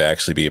NFL, is going to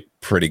actually be a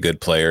pretty good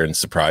player and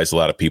surprise a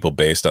lot of people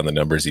based on the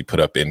numbers he put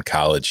up in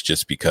college,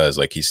 just because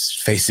like he's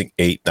facing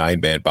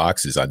 8-9 man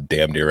boxes on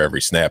damn near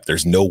every snap.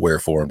 There's nowhere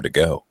for him to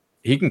go.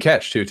 He can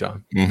catch too,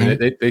 Tom. Mm-hmm. I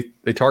mean,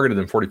 they targeted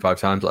him 45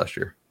 times last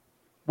year.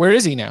 Where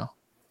is he now?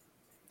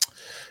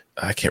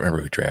 I can't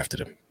remember who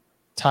drafted him.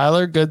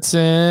 Tyler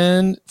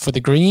Goodson for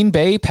the Green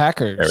Bay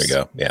Packers. There we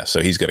go. Yeah,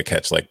 so he's going to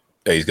catch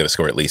he's going to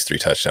score at least 3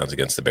 touchdowns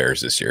against the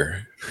Bears this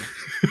year.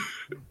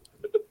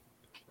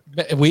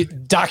 We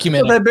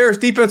documented that Bears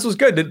defense was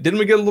good. Didn't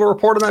we get a little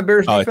report on that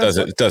Bears defense?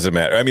 It doesn't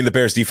matter. I mean, the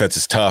Bears defense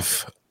is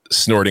tough,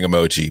 snorting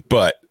emoji,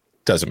 but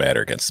doesn't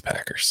matter against the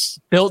Packers.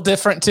 Built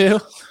different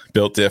too.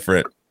 Built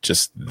different.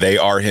 Just they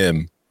are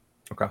him.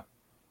 Okay.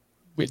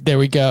 There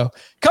we go.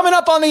 Coming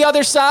up on the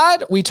other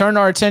side, we turn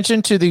our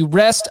attention to the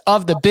rest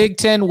of the Big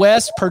Ten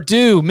West.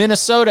 Purdue,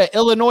 Minnesota,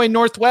 Illinois,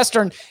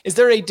 Northwestern. Is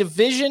there a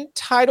division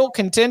title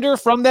contender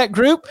from that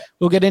group?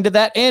 We'll get into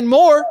that and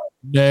more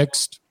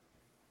next.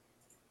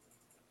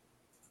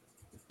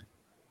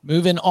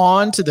 Moving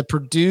on to the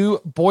Purdue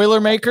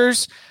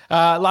Boilermakers.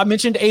 I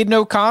mentioned Aiden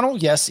O'Connell.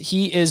 Yes,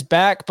 he is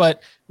back,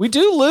 but we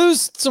do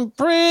lose some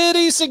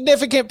pretty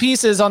significant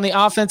pieces on the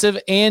offensive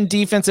and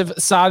defensive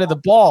side of the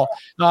ball.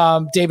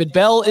 David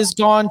Bell is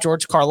gone.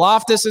 George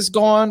Karlaftis is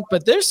gone,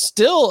 but there's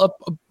still a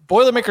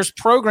Boilermakers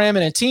program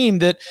and a team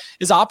that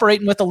is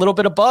operating with a little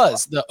bit of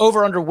buzz. The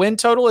over-under win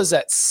total is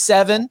at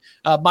 7,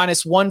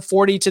 minus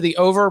 140 to the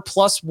over,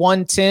 plus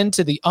 110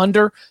 to the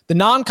under. The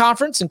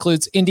non-conference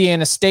includes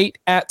Indiana State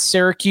at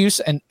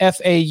Syracuse and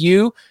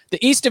FAU. The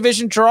East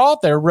Division draw,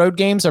 their road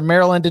games are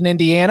Maryland and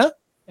Indiana.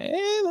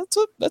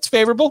 That's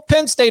favorable.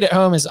 Penn State at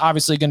home is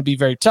obviously going to be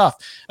very tough.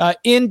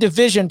 In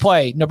division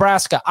play,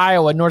 Nebraska,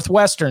 Iowa,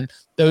 Northwestern.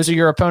 Those are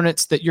your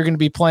opponents that you're going to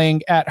be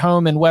playing at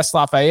home in West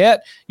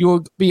Lafayette. You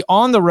will be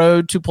on the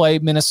road to play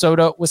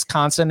Minnesota,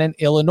 Wisconsin, and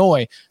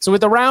Illinois. So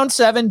with the round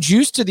 7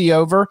 juice to the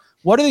over,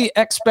 what are the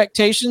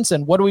expectations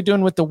and what are we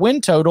doing with the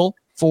win total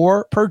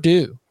for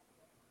Purdue?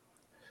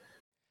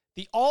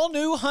 The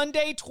all-new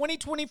Hyundai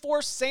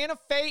 2024 Santa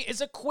Fe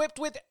is equipped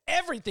with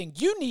everything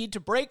you need to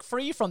break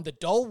free from the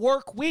dull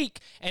work week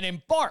and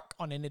embark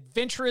on an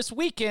adventurous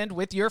weekend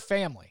with your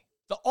family.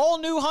 The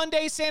all-new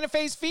Hyundai Santa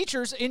Fe's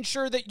features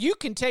ensure that you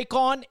can take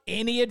on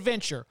any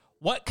adventure.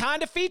 What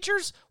kind of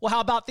features? Well,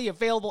 how about the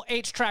available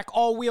H-Track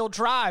all-wheel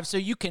drive so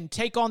you can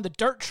take on the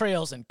dirt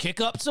trails and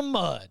kick up some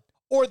mud?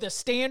 Or the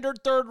standard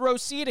third-row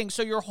seating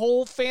so your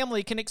whole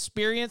family can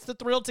experience the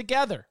thrill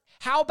together?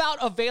 How about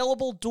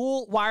available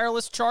dual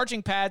wireless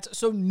charging pads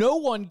so no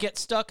one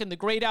gets stuck in the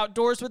great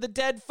outdoors with a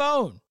dead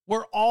phone?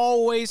 We're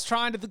always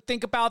trying to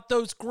think about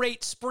those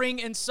great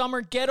spring and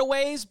summer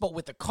getaways, but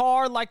with a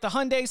car like the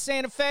Hyundai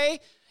Santa Fe,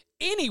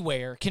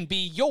 anywhere can be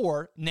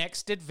your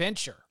next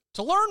adventure.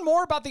 To learn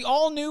more about the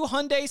all-new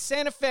Hyundai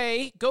Santa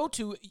Fe, go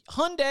to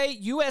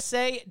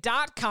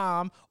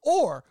HyundaiUSA.com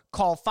or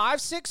call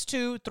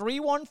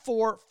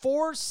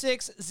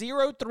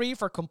 562-314-4603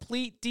 for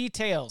complete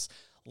details.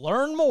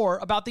 Learn more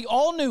about the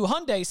all-new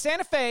Hyundai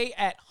Santa Fe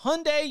at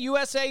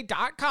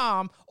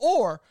HyundaiUSA.com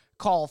or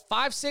call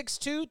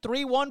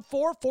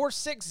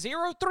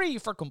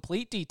 562-314-4603 for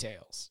complete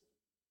details.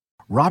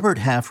 Robert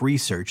Half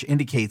research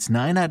indicates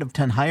 9 out of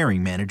 10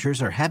 hiring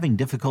managers are having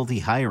difficulty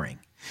hiring.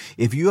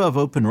 If you have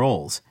open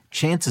roles,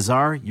 chances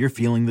are you're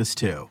feeling this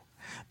too.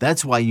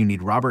 That's why you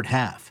need Robert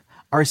Half.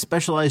 Our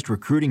specialized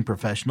recruiting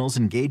professionals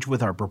engage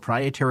with our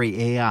proprietary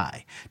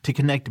AI to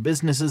connect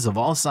businesses of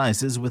all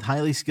sizes with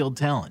highly skilled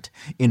talent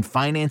in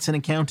finance and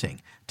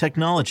accounting,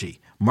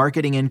 technology,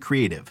 marketing and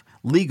creative,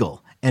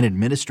 legal, and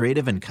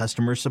administrative and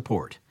customer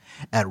support.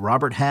 At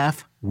Robert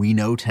Half, we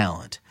know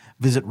talent.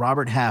 Visit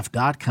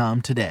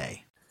roberthalf.com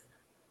today.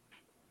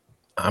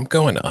 I'm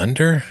going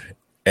under,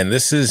 and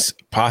this is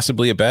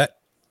possibly a bet.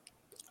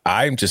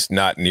 I'm just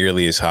not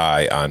nearly as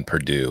high on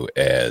Purdue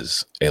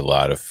as a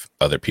lot of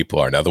other people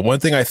are. Now, the one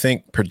thing I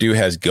think Purdue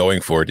has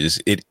going for it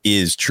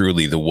is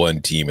truly the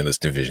one team in this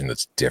division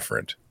that's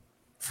different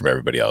from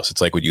everybody else. It's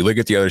like when you look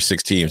at the other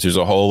 6 teams, there's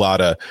a whole lot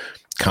of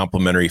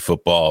complimentary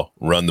football,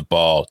 run the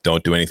ball,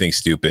 don't do anything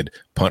stupid,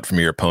 punt from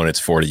your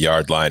opponent's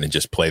 40-yard line and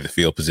just play the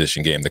field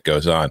position game that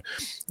goes on.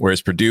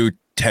 Whereas Purdue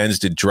tends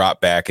to drop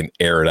back and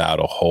air it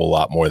out a whole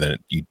lot more than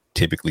you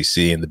typically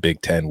see in the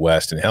Big Ten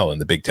West and hell in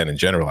the Big Ten in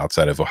general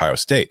outside of Ohio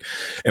State.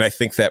 And I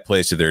think that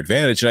plays to their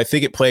advantage. And I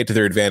think it played to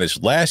their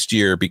advantage last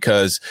year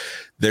because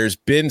there's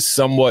been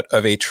somewhat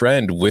of a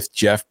trend with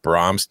Jeff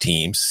Brom's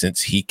team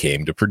since he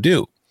came to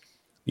Purdue.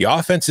 The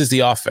offense is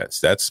the offense.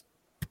 That's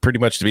pretty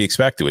much to be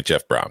expected with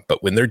Jeff Brom.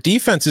 But when their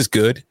defense is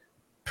good,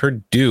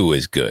 Purdue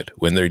is good.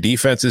 When their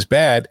defense is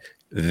bad,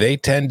 they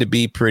tend to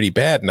be pretty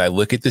bad. And I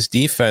look at this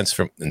defense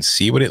and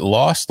see what it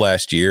lost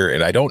last year.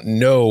 And I don't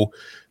know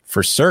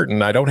for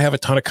certain, I don't have a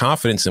ton of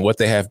confidence in what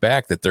they have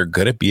back that they're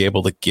going to be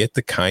able to get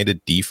the kind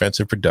of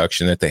defensive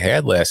production that they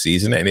had last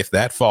season. And if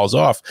that falls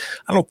off,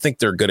 I don't think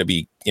they're going to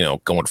be, going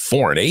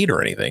 4-8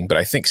 or anything, but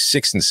I think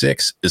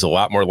 6-6 is a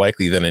lot more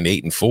likely than an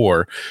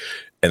 8-4.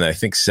 And I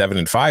think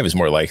 7-5 is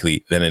more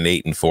likely than an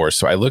 8-4.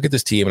 So I look at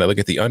this team and I look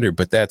at the under,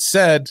 but that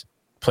said,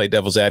 play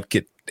devil's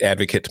advocate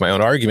to my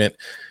own argument.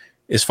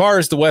 As far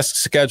as the West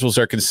schedules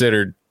are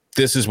considered,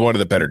 this is one of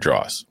the better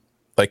draws.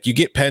 Like, you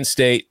get Penn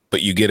State,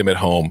 but you get them at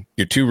home.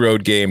 Your 2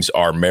 road games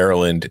are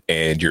Maryland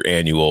and your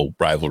annual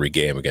rivalry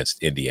game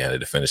against Indiana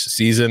to finish the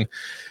season.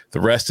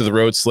 The rest of the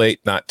road slate,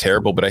 not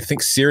terrible, but I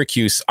think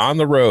Syracuse on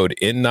the road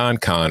in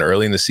non-con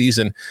early in the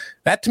season,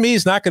 that to me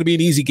is not going to be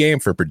an easy game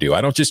for Purdue.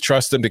 I don't just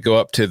trust them to go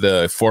up to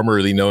the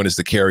formerly known as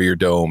the Carrier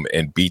Dome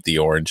and beat the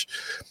Orange.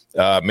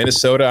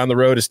 Minnesota on the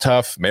road is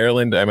tough.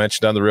 Maryland, I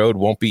mentioned on the road,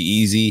 won't be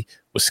easy.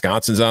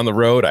 Wisconsin's on the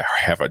road. I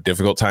have a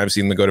difficult time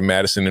seeing them go to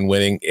Madison and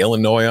winning.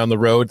 Illinois on the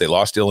road. They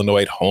lost to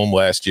Illinois at home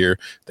last year.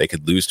 They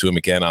could lose to them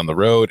again on the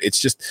road. It's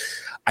just,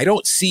 I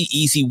don't see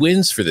easy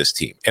wins for this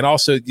team. And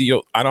also,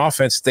 on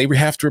offense, they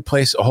have to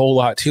replace a whole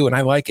lot too. And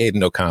I like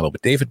Aiden O'Connell,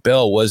 but David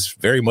Bell was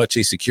very much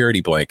a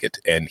security blanket,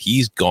 and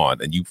he's gone.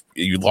 And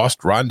you lost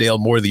Rondale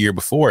Moore the year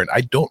before, and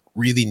I don't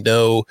really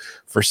know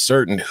for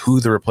certain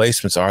who the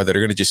replacements are that are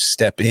going to just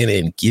step in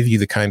and give you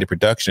the kind of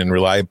production and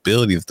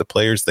reliability that the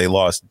players they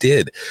lost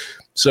did.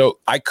 So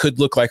I could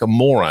look like a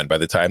moron by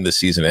the time this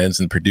season ends,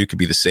 and Purdue could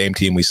be the same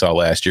team we saw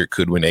last year. It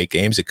could win 8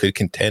 games. It could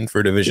contend for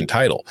a division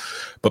title.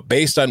 But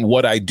based on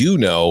what I do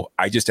know,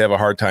 I just have a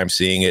hard time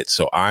seeing it,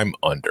 so I'm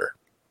under.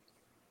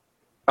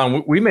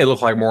 We may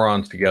look like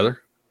morons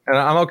together, and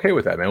I'm okay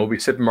with that, man. We'll be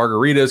sipping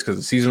margaritas because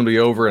the season will be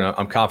over, and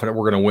I'm confident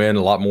we're going to win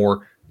a lot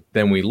more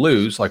than we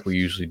lose like we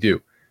usually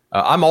do.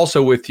 I'm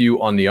also with you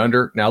on the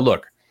under. Now,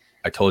 look,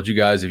 I told you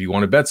guys if you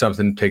want to bet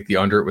something, take the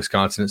under at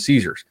Wisconsin at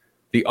Caesars.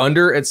 The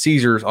under at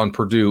Caesars on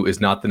Purdue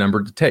is not the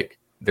number to take.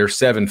 They're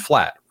 7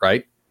 flat,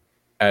 right?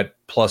 At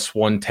plus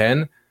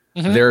 110.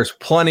 Mm-hmm. There's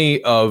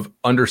plenty of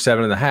under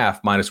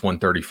 7.5 minus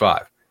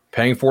 135.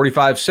 Paying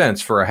 45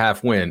 cents for a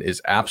half win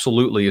is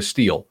absolutely a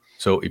steal.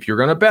 So if you're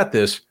going to bet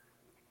this,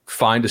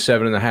 find a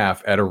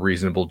 7.5 at a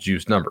reasonable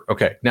juice number.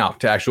 Okay, now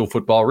to actual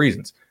football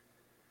reasons.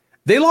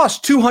 They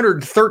lost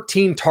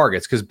 213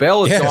 targets because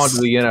Bell has gone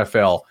to the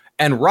NFL.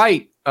 And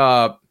Wright,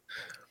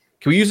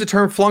 can we use the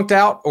term flunked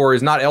out or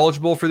is not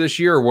eligible for this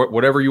year or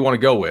whatever you want to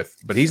go with?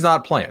 But he's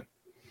not playing.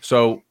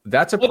 So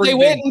that's they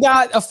went and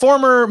got a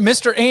former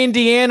Mr.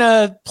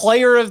 Indiana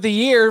Player of the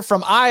Year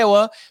from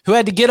Iowa who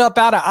had to get up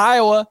out of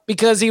Iowa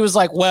because he was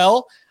like,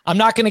 well, I'm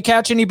not going to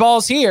catch any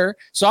balls here,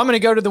 so I'm going to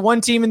go to the one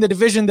team in the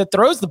division that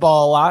throws the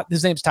ball a lot.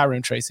 His name's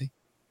Tyrone Tracy.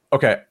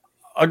 Okay,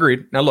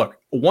 agreed. Now, look,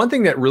 one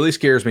thing that really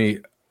scares me,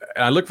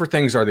 and I look for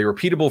things, are they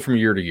repeatable from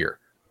year to year?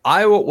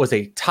 Iowa was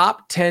a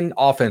top 10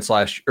 offense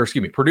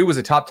Purdue was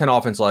a top 10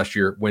 offense last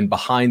year when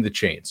behind the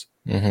chains.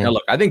 Mm-hmm. Now,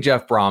 look, I think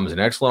Jeff Brom is an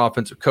excellent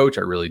offensive coach.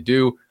 I really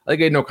do. I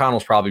think Aiden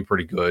O'Connell's probably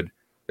pretty good.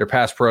 Their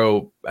pass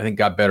pro, I think,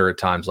 got better at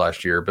times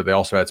last year, but they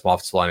also had some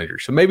offensive line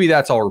injuries. So maybe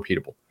that's all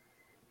repeatable.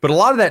 But a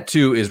lot of that,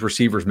 too, is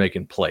receivers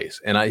making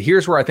plays. And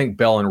here's where I think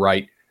Bell and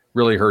Wright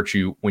really hurt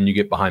you when you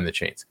get behind the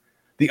chains.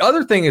 The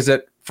other thing is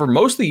that for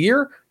most of the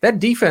year, that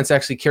defense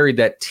actually carried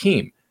that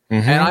team.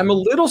 Mm-hmm. And I'm a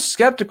little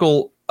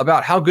skeptical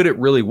about how good it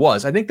really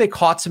was. I think they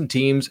caught some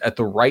teams at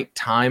the right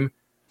time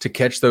to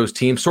catch those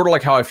teams, sort of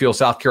like how I feel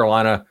South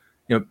Carolina.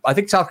 I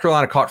think South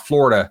Carolina caught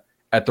Florida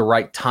at the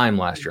right time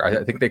last year.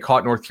 I think they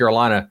caught North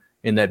Carolina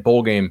in that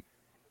bowl game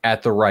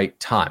at the right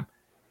time.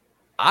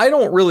 I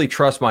don't really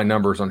trust my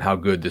numbers on how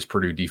good this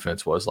Purdue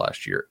defense was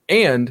last year.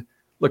 And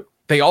look,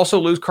 they also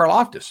lose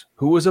Karlaftis,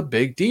 who was a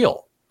big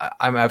deal.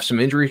 I have some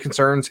injury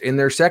concerns in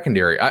their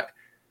secondary.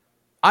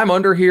 I'm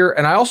under here.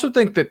 And I also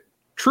think that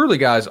truly,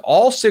 guys,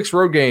 all 6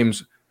 road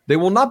games, they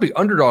will not be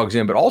underdogs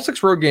in, but all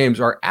 6 road games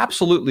are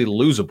absolutely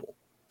losable.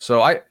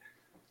 So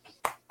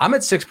I'm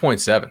at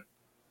 6.7.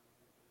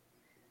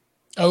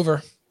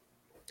 Over.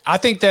 I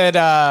think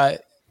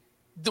that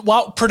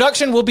while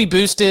production will be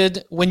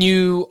boosted when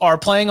you are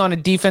playing on a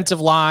defensive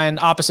line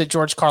opposite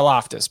George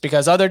Karlaftis,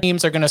 because other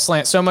teams are going to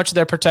slant so much of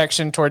their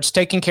protection towards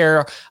taking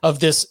care of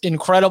this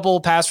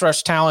incredible pass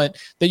rush talent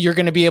that you're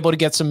going to be able to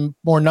get some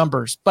more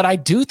numbers. But I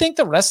do think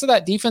the rest of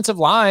that defensive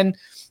line,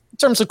 in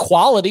terms of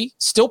quality,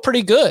 still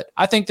pretty good.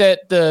 I think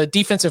that the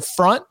defensive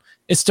front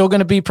is still going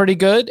to be pretty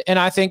good. And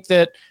I think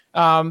that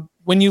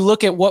when you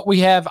look at what we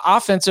have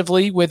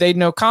offensively with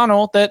Aiden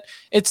O'Connell, that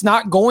it's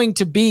not going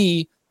to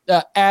be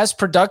as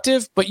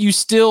productive, but you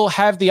still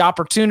have the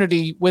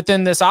opportunity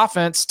within this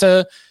offense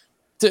to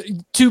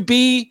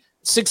be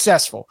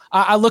successful.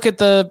 I look at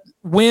the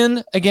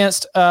win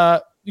against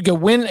you go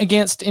win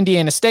against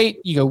Indiana State.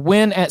 You go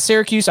win at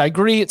Syracuse. I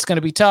agree. It's going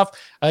to be tough.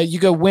 You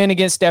go win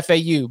against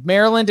FAU.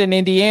 Maryland and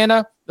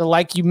Indiana,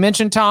 like you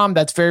mentioned, Tom,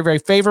 that's very, very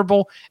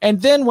favorable.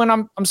 And then when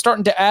I'm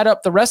starting to add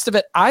up the rest of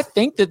it, I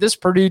think that this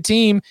Purdue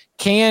team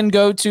can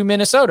go to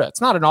Minnesota.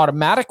 It's not an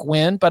automatic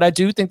win, but I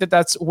do think that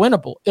that's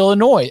winnable.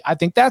 Illinois, I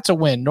think that's a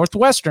win.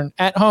 Northwestern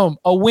at home,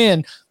 a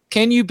win.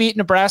 Can you beat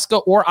Nebraska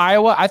or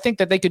Iowa? I think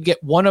that they could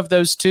get one of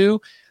those two.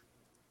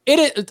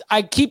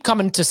 I keep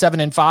coming to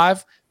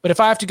 7-5, but if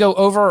I have to go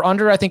over or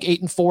under, I think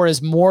 8-4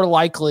 is more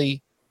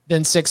likely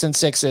than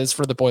 6-6 is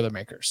for the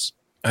Boilermakers.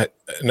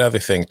 Another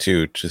thing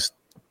too,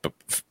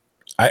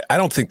 I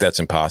don't think that's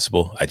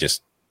impossible. I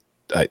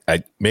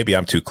maybe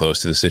I'm too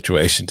close to the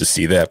situation to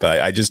see that,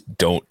 but I just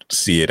don't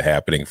see it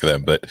happening for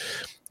them. But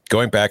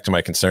going back to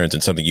my concerns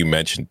and something you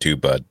mentioned too,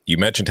 Bud, you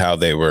mentioned how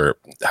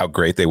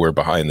great they were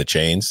behind the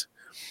chains.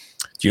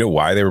 Do you know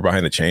why they were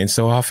behind the chains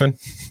so often?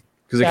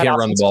 Because they can't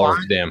run the ball.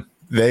 Damn.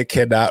 They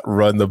cannot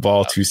run the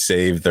ball to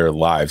save their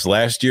lives.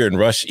 Last year in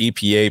rush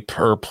EPA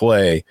per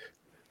play,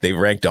 they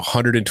ranked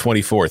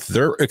 124th.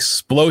 Their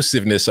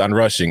explosiveness on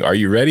rushing, are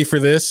you ready for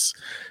this?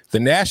 The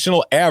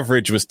national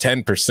average was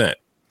 10%.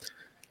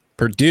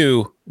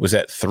 Purdue was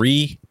at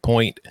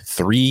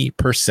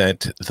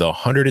 3.3%, the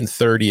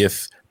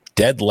 130th,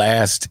 dead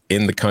last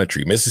in the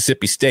country.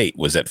 Mississippi State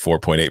was at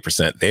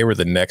 4.8%. They were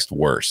the next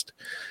worst.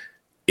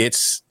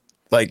 It's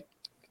like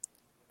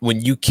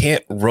when you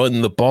can't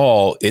run the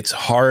ball, it's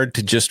hard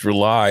to just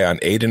rely on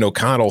Aiden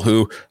O'Connell,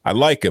 who I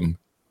like him,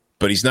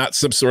 but he's not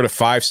some sort of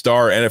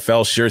 5-star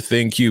NFL sure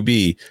thing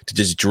QB to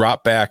just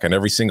drop back on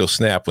every single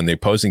snap when the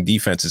opposing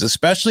defenses,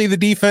 especially the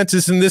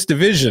defenses in this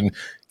division,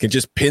 can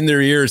just pin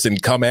their ears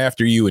and come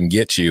after you and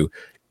get you.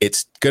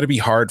 It's going to be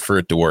hard for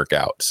it to work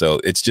out. So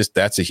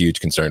that's a huge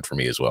concern for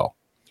me as well.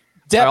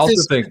 I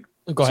also think.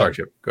 Go ahead. Sorry,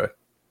 Chip. Go ahead.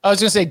 I was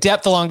going to say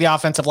depth along the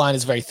offensive line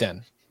is very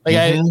thin.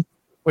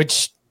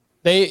 Which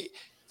they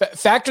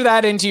factor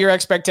that into your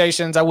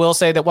expectations. I will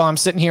say that while I'm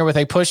sitting here with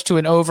a push to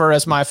an over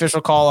as my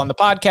official call on the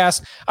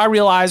podcast, I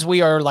realize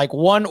we are like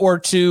 1 or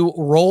 2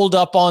 rolled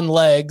up on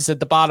legs at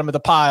the bottom of the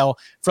pile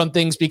from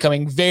things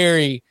becoming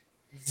very,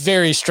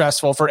 very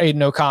stressful for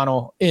Aiden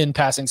O'Connell in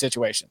passing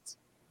situations.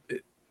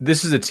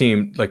 This is a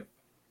team, like,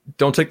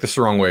 don't take this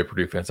the wrong way,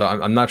 Purdue fans.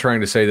 I'm not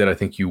trying to say that I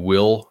think you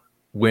will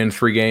win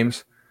 3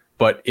 games.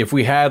 But if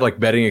we had like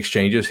betting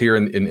exchanges here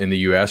in the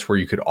US where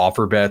you could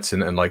offer bets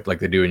and like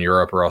they do in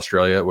Europe or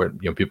Australia where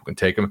people can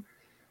take them,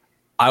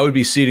 I would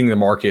be seeding the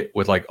market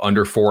with like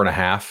under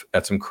 4.5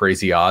 at some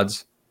crazy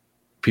odds.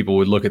 People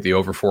would look at the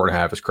over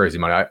 4.5 as crazy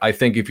money. I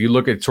think if you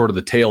look at sort of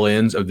the tail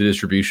ends of the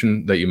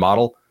distribution that you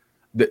model,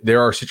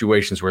 there are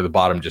situations where the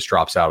bottom just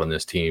drops out on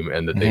this team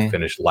and that they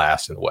finish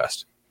last in the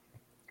West.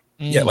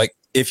 Yeah, like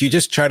if you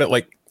just try to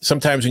like,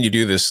 sometimes when you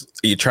do this,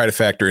 you try to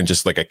factor in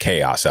just like a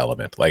chaos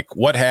element. Like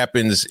what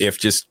happens if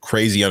just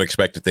crazy,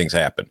 unexpected things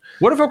happen?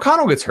 What if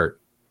O'Connell gets hurt?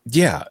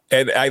 Yeah.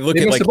 And I look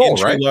at like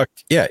injury luck.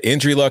 Yeah.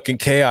 Injury luck and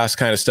chaos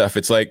kind of stuff.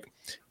 It's like,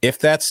 if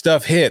that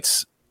stuff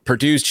hits,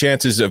 Purdue's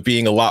chances of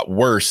being a lot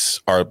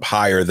worse are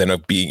higher than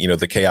of being,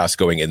 the chaos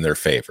going in their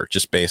favor,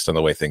 just based on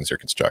the way things are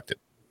constructed.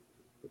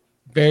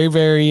 Very,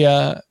 very,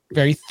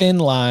 very thin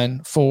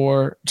line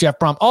for Jeff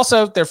Brom.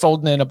 Also, they're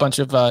folding in a bunch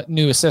of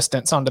new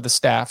assistants onto the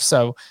staff.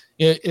 So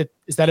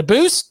is that a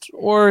boost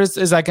or is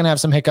that going to have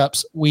some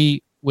hiccups?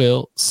 We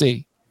will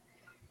see.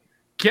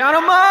 Count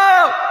them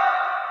out.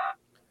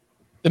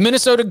 The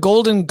Minnesota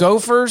Golden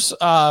Gophers,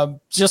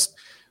 just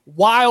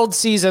wild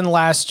season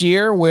last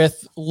year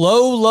with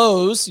low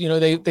lows.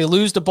 They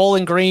lose to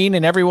Bowling Green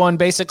and everyone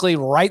basically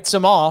writes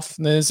them off.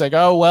 And then it's like,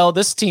 oh, well,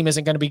 this team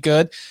isn't going to be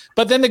good.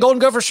 But then the Golden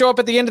Gophers show up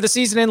at the end of the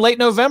season in late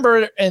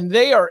November and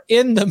they are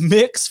in the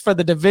mix for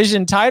the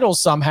division title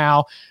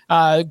somehow.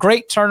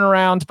 Great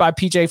turnaround by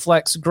PJ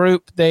Fleck's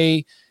group.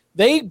 They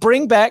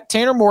bring back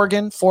Tanner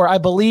Morgan for, I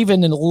believe,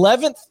 an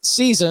 11th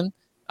season.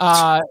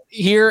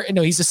 Here,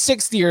 he's a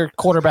 6th-year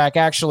quarterback,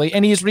 actually,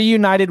 and he's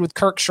reunited with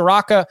Kirk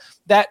Shiraka.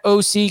 That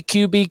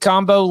OC-QB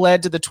combo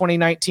led to the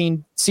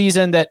 2019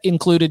 season that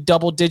included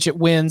double-digit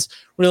wins,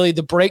 really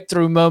the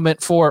breakthrough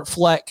moment for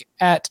Fleck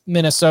at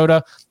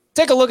Minnesota.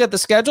 Take a look at the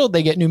schedule.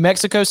 They get New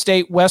Mexico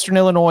State, Western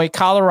Illinois,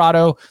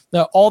 Colorado,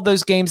 all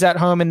those games at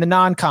home in the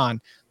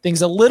non-con.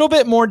 Things a little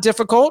bit more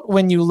difficult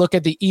when you look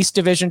at the East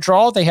Division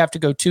draw. They have to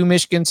go to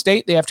Michigan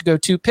State. They have to go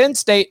to Penn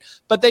State,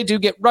 but they do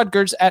get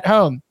Rutgers at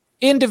home.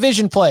 In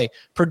division play,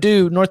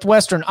 Purdue,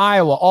 Northwestern,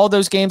 Iowa, all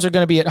those games are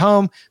going to be at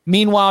home.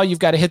 Meanwhile, you've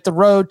got to hit the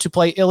road to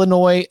play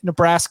Illinois,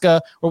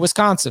 Nebraska, or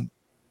Wisconsin.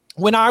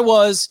 When I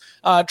was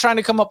trying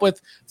to come up with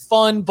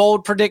fun,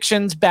 bold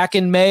predictions back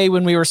in May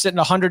when we were sitting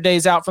 100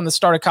 days out from the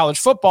start of college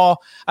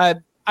football,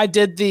 I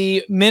did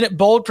the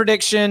bold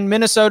prediction,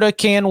 Minnesota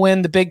can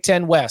win the Big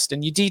Ten West.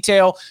 And you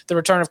detail the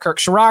return of Kirk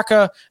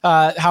Shiraka,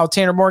 how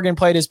Tanner Morgan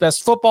played his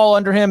best football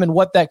under him and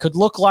what that could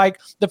look like.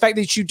 The fact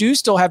that you do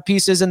still have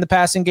pieces in the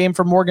passing game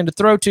for Morgan to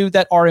throw to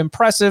that are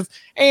impressive.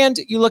 And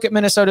you look at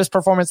Minnesota's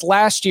performance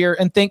last year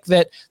and think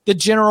that the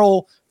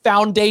general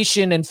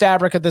foundation and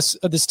fabric of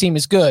this team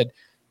is good.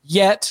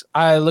 Yet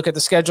I look at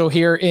the schedule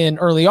here in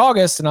early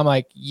August and I'm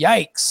like,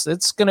 yikes,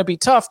 it's going to be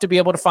tough to be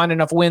able to find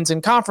enough wins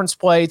in conference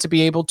play to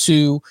be able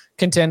to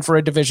contend for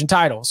a division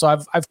title. So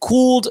I've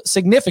cooled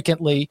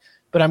significantly,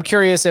 but I'm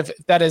curious if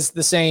that is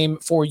the same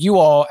for you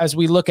all as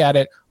we look at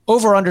it.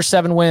 Over under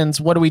 7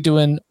 wins, what are we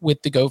doing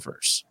with the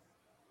Gophers?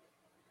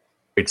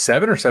 Wait,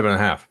 7 or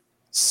 7.5?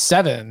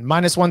 7,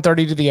 minus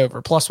 130 to the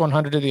over, plus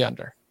 100 to the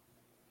under.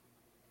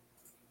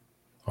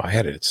 I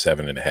had it at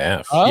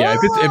 7.5. Oh. Yeah,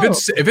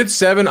 if it's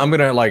 7, I'm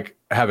gonna like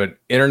have an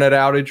internet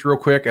outage real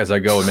quick as I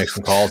go and make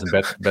some calls and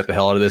bet the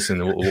hell out of this,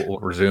 and we'll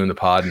resume the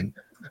pod in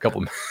a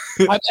couple.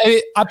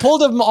 I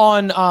pulled them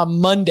on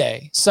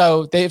Monday,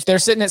 so if they're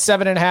sitting at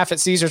 7.5 at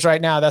Caesars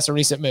right now, that's a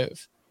recent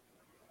move.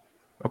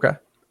 Okay,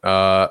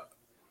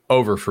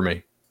 over for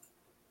me.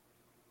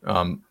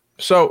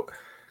 So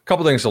a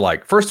couple things to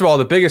like. First of all,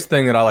 the biggest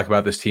thing that I like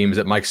about this team is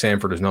that Mike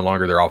Sanford is no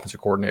longer their offensive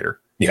coordinator.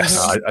 Yes.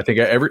 I think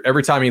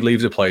every time he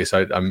leaves a place,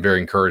 I'm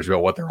very encouraged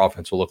about what their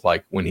offense will look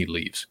like when he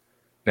leaves.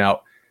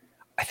 Now,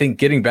 I think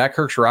getting back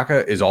Kirk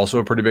Ciarrocca is also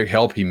a pretty big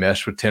help. He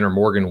meshed with Tanner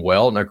Morgan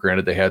well. Now,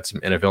 granted, they had some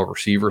NFL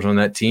receivers on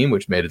that team,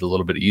 which made it a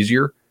little bit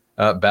easier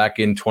back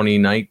in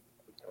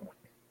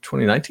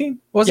 2019?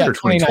 Was it, or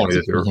 2020?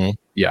 Mm-hmm.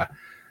 Yeah.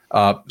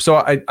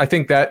 So I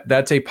think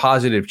that's a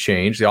positive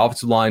change. The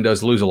offensive line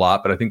does lose a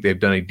lot, but I think they've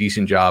done a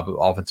decent job of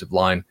offensive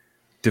line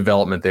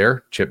development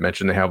there. Chip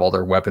mentioned they have all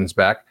their weapons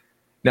back.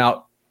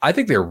 Now, I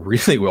think they're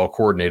really well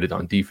coordinated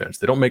on defense.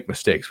 They don't make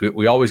mistakes.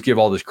 We always give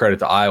all this credit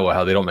to Iowa,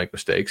 how they don't make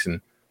mistakes, and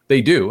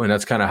they do. And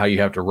that's kind of how you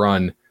have to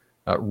run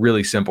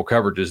really simple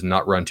coverages and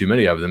not run too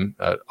many of them.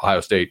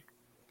 Ohio State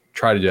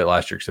tried to do it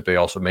last year, except they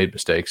also made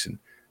mistakes, and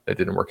that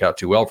didn't work out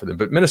too well for them.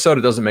 But Minnesota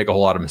doesn't make a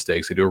whole lot of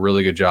mistakes. They do a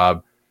really good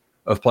job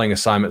of playing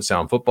assignment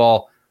sound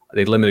football.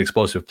 They limit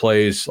explosive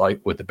plays like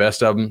with the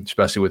best of them,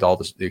 especially with all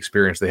the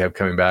experience they have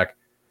coming back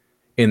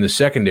in the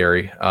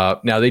secondary.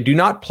 Now they don't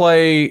have to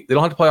play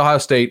Ohio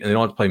State, and they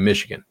don't have to play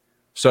Michigan.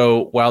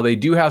 So while they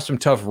do have some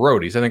tough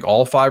roadies, I think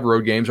all 5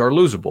 road games are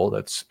losable.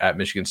 That's at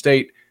Michigan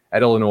State,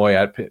 at Illinois,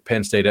 at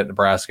Penn State, at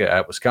Nebraska,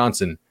 at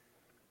Wisconsin.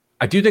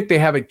 I do think they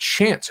have a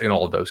chance in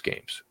all of those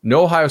games.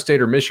 No Ohio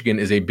State or Michigan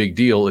is a big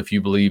deal if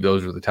you believe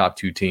those are the top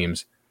 2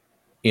 teams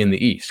in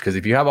the East. Because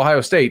if you have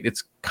Ohio State,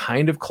 it's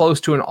kind of close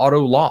to an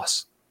auto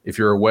loss if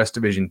you're a West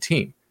Division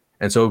team.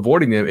 And so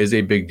avoiding them is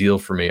a big deal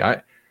for me.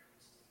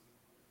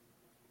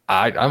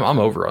 I'm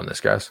over on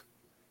this, guys.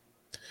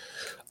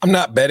 I'm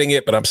not betting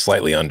it, but I'm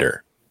slightly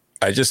under.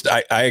 I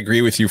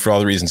agree with you for all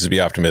the reasons to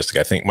be optimistic.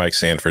 I think Mike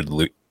Sanford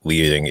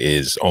leading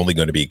is only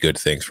going to be good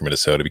things for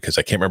Minnesota, because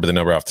I can't remember the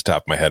number off the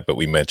top of my head, but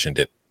we mentioned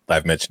it.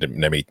 I've mentioned it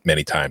many,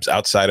 many times.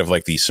 Outside of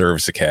like the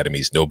service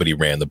academies, nobody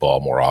ran the ball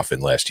more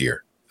often last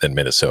year than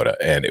Minnesota.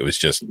 And it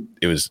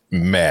was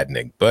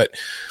maddening. But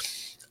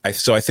I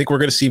think we're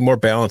going to see more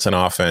balance on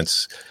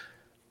offense.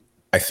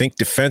 I think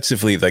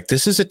defensively, like,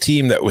 this is a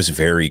team that was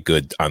very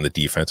good on the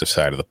defensive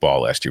side of the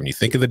ball last year. When you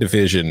think of the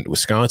division,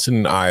 Wisconsin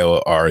and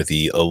Iowa are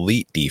the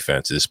elite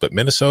defenses, but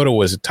Minnesota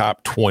was a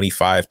top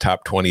 25,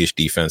 top 20-ish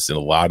defense in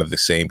a lot of the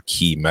same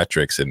key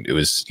metrics. And it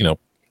was,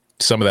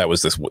 some of that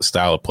was this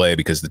style of play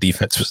because the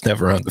defense was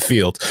never on the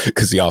field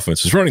because the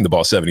offense was running the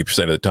ball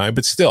 70% of the time.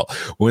 But still,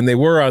 when they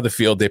were on the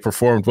field, they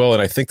performed well.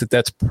 And I think that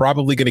that's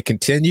probably going to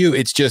continue.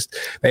 It's just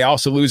they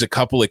also lose a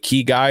couple of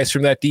key guys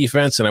from that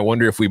defense. And I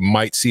wonder if we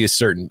might see a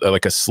certain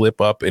like a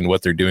slip up in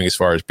what they're doing as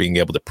far as being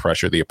able to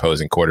pressure the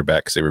opposing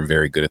quarterback, because they were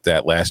very good at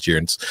that last year.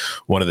 And it's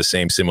one of the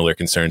same similar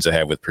concerns I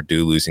have with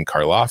Purdue losing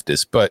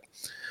Karlaftis. But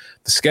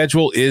the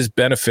schedule is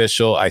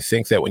beneficial. I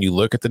think that when you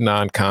look at the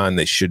non-con,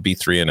 they should be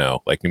 3-0.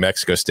 Like New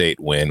Mexico State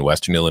win,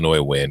 Western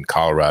Illinois win,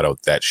 Colorado,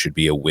 that should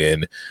be a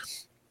win.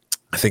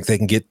 I think they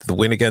can get the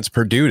win against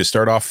Purdue to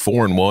start off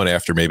 4-1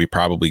 after maybe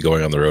probably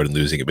going on the road and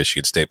losing at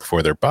Michigan State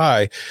before their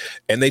bye.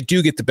 And they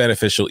do get the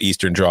beneficial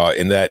Eastern draw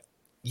in that,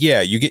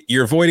 yeah,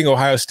 you're avoiding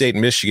Ohio State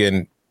and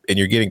Michigan, and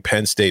you're getting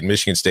Penn State and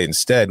Michigan State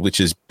instead,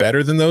 which is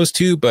better than those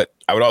two. But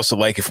I would also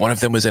like if one of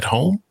them was at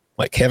home.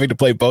 Like having to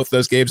play both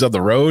those games on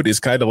the road is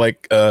kind of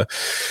like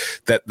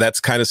that's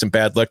kind of some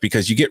bad luck,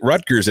 because you get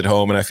Rutgers at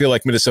home, and I feel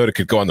like Minnesota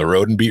could go on the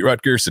road and beat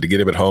Rutgers. So to get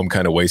him at home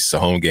kind of wastes a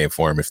home game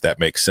for him, if that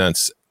makes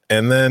sense.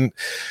 And then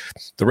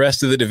the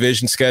rest of the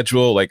division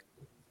schedule, like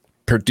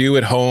Purdue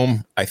at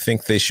home, I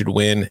think they should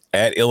win.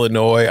 At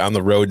Illinois on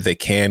the road, they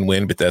can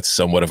win, but that's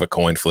somewhat of a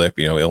coin flip.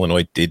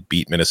 Illinois did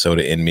beat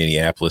Minnesota in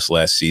Minneapolis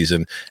last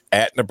season.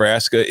 At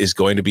Nebraska is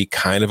going to be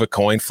kind of a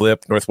coin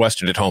flip.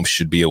 Northwestern at home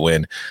should be a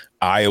win.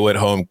 Iowa at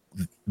home,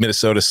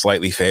 Minnesota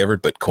slightly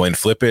favored, but coin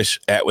flippish.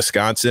 At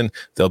Wisconsin,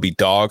 they'll be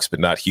dogs,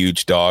 but not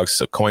huge dogs.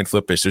 So coin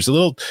flippish. There's a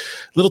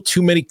little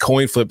too many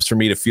coin flips for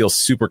me to feel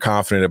super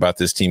confident about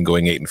this team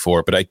going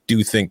 8-4. But I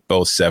do think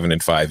both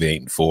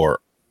 7-5, 8-4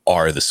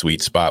 are the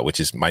sweet spot, which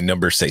is my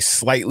numbers say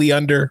slightly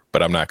under,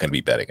 but I'm not going to be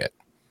betting it.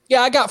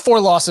 Yeah, I got 4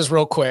 losses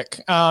real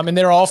quick. And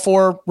they're all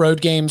 4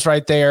 road games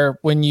right there.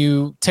 When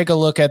you take a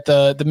look at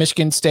the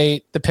Michigan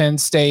State, the Penn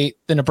State,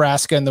 the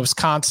Nebraska, and the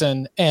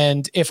Wisconsin,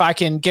 and if I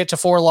can get to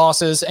 4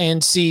 losses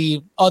and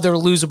see other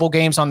losable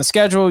games on the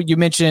schedule, you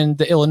mentioned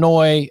the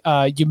Illinois,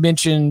 you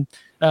mentioned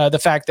the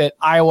fact that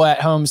Iowa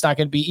at home is not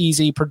going to be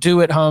easy.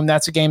 Purdue at home,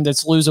 that's a game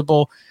that's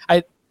losable.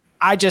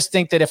 I just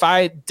think that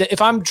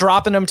if I'm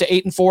dropping them to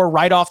 8-4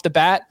 right off the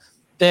bat,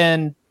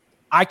 then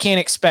I can't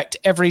expect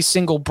every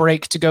single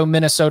break to go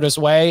Minnesota's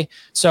way.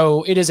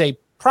 So it is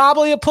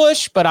probably a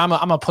push, but I'm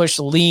a push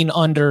lean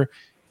under.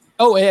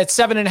 Oh, it's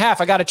 7.5.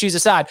 I got to choose a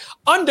side.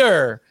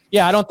 Under.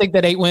 Yeah, I don't think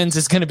that 8 wins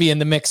is going to be in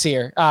the mix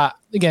here.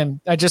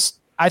 Again,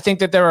 I think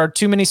that there are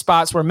too many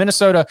spots where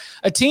Minnesota,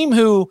 a team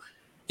who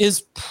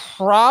is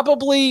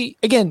probably,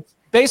 again,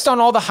 based on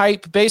all the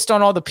hype, based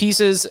on all the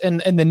pieces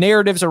and the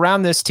narratives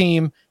around this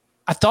team,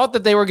 I thought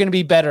that they were going to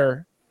be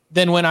better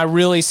than when I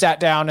really sat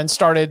down and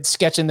started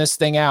sketching this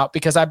thing out,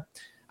 because I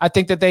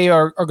think that they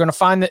are going to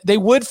find that they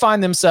would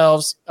find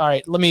themselves. All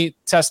right, let me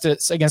test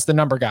it against the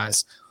number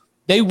guys.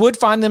 They would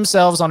find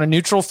themselves on a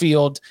neutral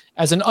field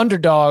as an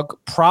underdog,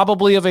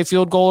 probably of a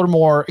field goal or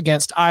more,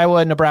 against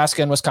Iowa,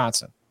 Nebraska, and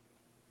Wisconsin.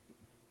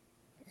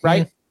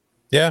 Right?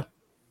 Yeah.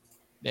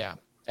 Yeah.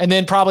 And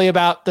then probably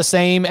about the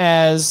same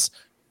as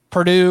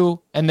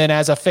Purdue, and then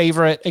as a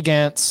favorite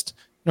against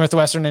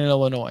Northwestern and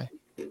Illinois.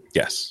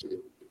 Yes.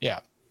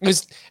 Yeah. It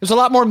was a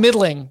lot more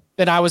middling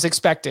than I was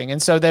expecting.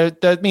 And so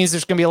that means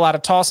there's going to be a lot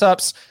of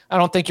toss-ups. I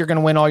don't think you're going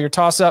to win all your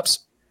toss-ups.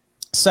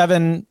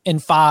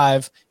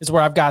 7-5 is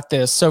where I've got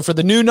this. So for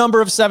the new number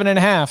of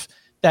 7.5,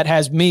 that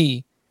has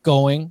me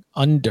going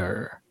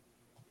under.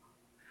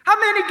 How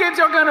many games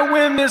y'all gonna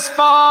win this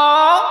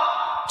fall?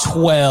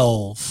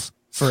 12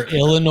 for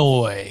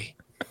Illinois,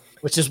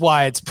 which is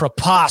why it's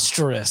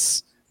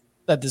preposterous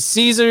that the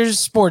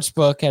Caesars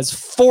Sportsbook has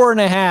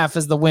 4.5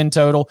 as the win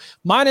total,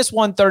 minus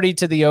 130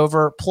 to the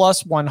over,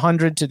 plus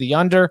 100 to the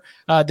under.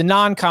 The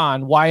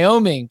non-con,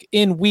 Wyoming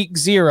in week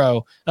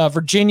 0,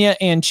 Virginia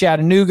and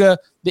Chattanooga.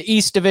 The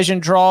East Division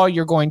draw,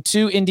 you're going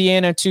to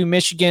Indiana, to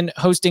Michigan,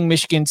 hosting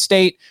Michigan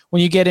State.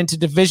 When you get into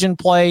division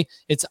play,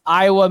 it's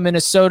Iowa,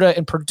 Minnesota,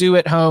 and Purdue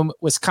at home,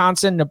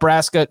 Wisconsin,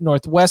 Nebraska,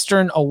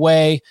 Northwestern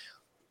away.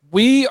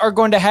 We are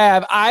going to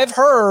have, I've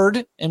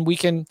heard, and we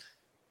can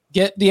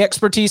get the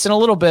expertise in a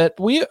little bit.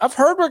 I've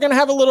heard we're going to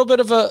have a little bit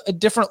of a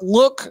different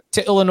look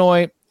to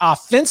Illinois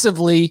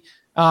offensively,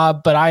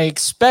 but I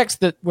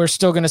expect that we're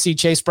still going to see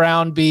Chase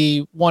Brown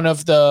be one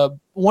of the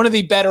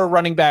better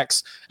running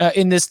backs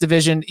in this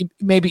division,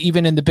 maybe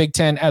even in the Big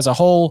Ten as a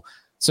whole.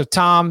 So,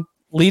 Tom,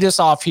 lead us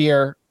off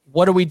here.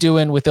 What are we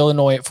doing with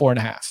Illinois at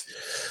 4.5?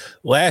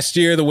 Last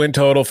year, the win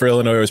total for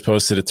Illinois was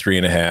posted at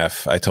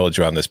 3.5. I told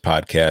you on this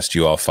podcast,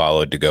 you all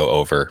followed to go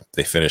over.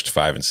 They finished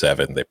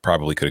 5-7. They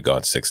probably could have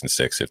gone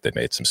 6-6 if they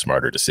made some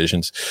smarter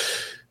decisions.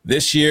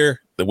 This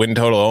year, the win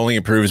total only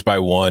improves by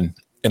 1.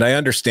 And I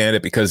understand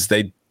it because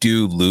they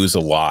do lose a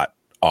lot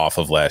off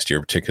of last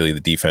year, particularly the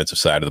defensive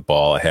side of the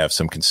ball. I have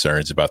some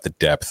concerns about the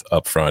depth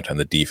up front on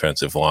the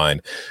defensive line.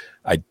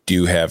 I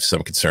do have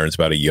some concerns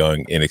about a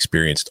young,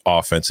 inexperienced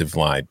offensive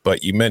line.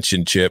 But you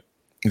mentioned, Chip,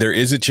 there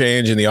is a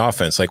change in the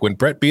offense. Like when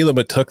Brett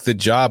Bielema took the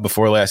job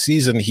before last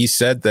season, he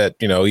said that,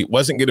 it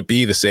wasn't going to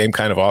be the same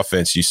kind of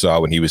offense you saw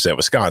when he was at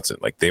Wisconsin.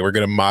 Like they were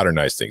going to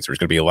modernize things. There's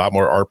going to be a lot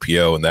more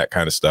RPO and that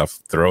kind of stuff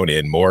thrown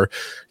in, more,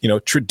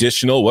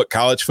 traditional, what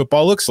college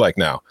football looks like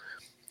now.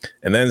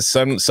 And then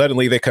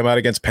suddenly they come out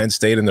against Penn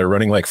State and they're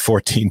running like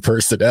 14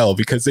 personnel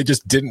because they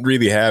just didn't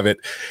really have it.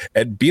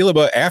 And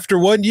Bielema, after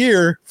 1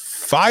 year,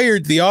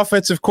 fired the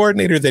offensive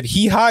coordinator that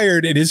he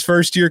hired in his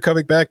first year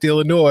coming back to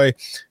Illinois,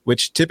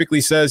 which typically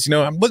says,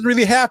 I wasn't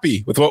really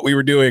happy with what we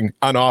were doing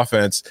on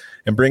offense,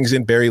 and brings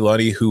in Barry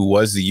Lunny, who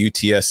was the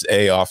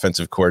UTSA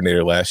offensive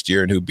coordinator last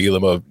year and who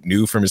Bielema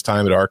knew from his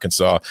time at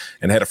Arkansas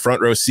and had a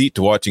front row seat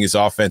to watching his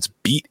offense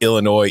beat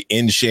Illinois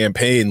in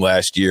Champaign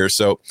last year.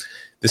 So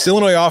this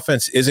Illinois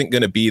offense isn't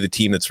going to be the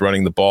team that's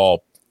running the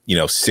ball,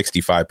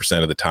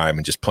 65% of the time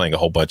and just playing a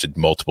whole bunch of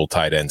multiple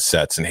tight end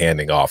sets and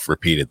handing off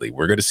repeatedly.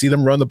 We're going to see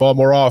them run the ball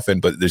more often,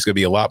 but there's going to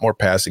be a lot more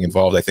passing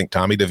involved. I think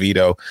Tommy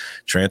DeVito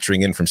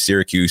transferring in from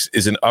Syracuse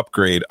is an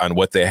upgrade on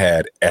what they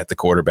had at the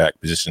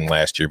quarterback position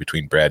last year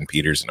between Brad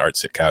Peters and Art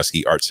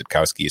Sitkowski. Art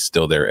Sitkowski is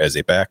still there as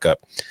a backup.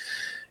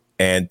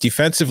 And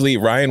defensively,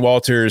 Ryan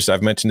Walters,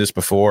 I've mentioned this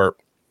before,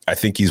 I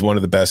think he's one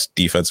of the best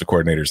defensive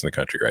coordinators in the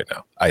country right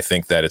now. I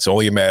think that it's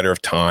only a matter of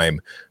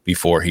time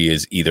before he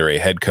is either a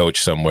head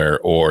coach somewhere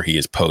or he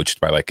is poached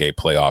by like a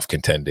playoff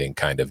contending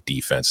kind of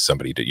defense,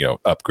 somebody to,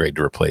 upgrade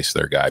to replace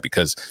their guy,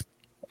 because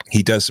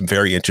he does some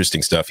very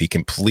interesting stuff. He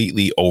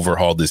completely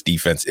overhauled this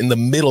defense in the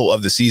middle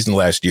of the season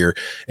last year,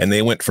 and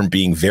they went from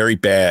being very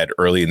bad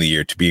early in the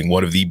year to being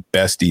one of the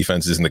best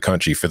defenses in the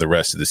country for the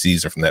rest of the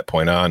season from that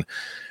point on.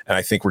 And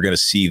I think we're going to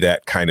see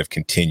that kind of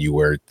continue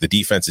where the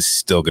defense is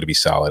still going to be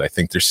solid. I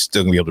think they're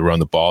still going to be able to run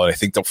the ball, and I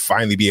think they'll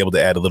finally be able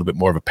to add a little bit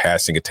more of a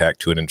passing attack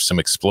to it and some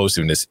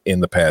explosiveness in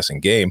the passing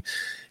game.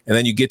 And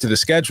then you get to the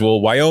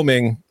schedule.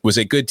 Wyoming was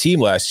a good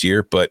team last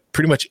year, but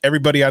pretty much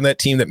everybody on that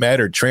team that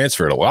mattered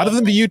transferred, a lot of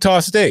them to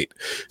Utah State.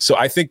 So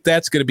I think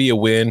that's going to be a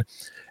win.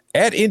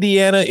 At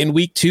Indiana in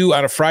week 2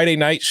 on a Friday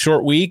night,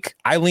 short week,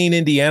 I lean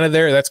Indiana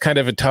there. That's kind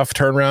of a tough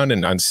turnaround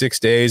and on 6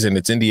 days, and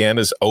it's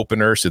Indiana's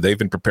opener, so they've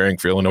been preparing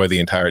for Illinois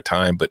the entire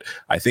time. But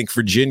I think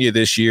Virginia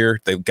this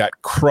year, they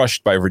got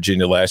crushed by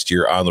Virginia last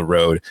year on the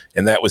road,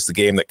 and that was the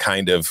game that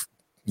kind of,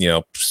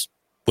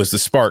 was the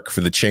spark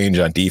for the change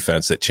on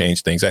defense that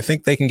changed things. I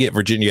think they can get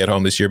Virginia at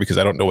home this year because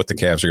I don't know what the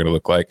Cavs are going to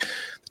look like.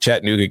 The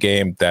Chattanooga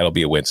game, that'll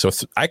be a win. So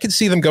I can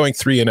see them going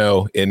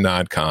 3-0 in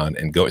non-con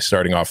and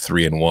starting off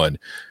 3-1.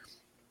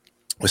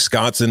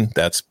 Wisconsin,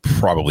 that's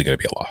probably going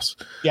to be a loss.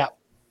 Yeah.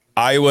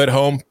 Iowa at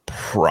home,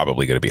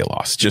 probably going to be a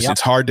loss.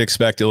 It's hard to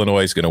expect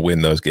Illinois is going to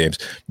win those games.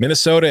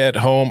 Minnesota at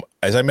home,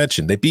 as I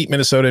mentioned, they beat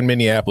Minnesota and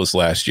Minneapolis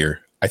last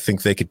year. I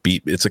think they could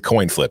beat. It's a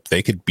coin flip.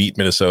 They could beat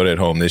Minnesota at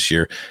home this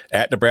year.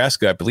 At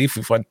Nebraska, I believe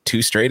we've won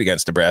 2 straight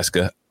against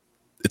Nebraska.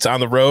 It's on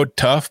the road,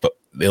 tough, but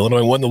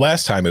Illinois won the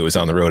last time it was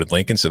on the road at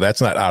Lincoln, so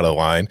that's not out of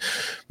line.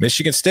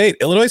 Michigan State.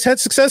 Illinois has had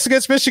success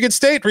against Michigan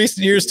State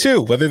recent years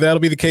too. Whether that'll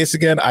be the case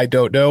again, I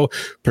don't know.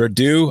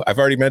 Purdue, I've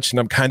already mentioned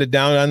I'm kind of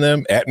down on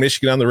them. At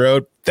Michigan on the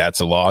road, that's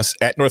a loss.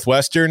 At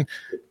Northwestern,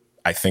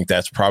 I think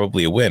that's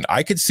probably a win.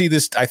 I could see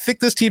this. I think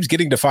this team's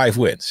getting to 5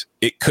 wins.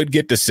 It could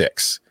get to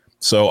 6.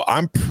 So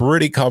I'm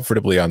pretty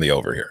comfortably on the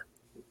over here.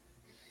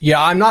 Yeah,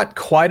 I'm not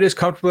quite as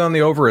comfortably on the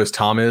over as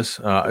Tom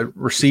is.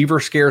 Receiver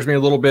scares me a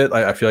little bit.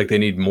 I feel like they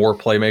need more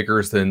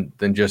playmakers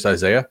than just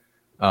Isaiah.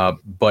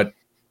 But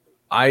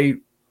I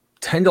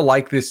tend to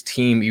like this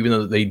team, even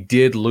though they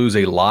did lose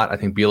a lot. I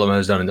think Bielema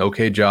has done an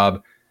okay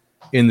job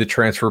in the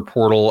transfer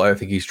portal. I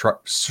think he's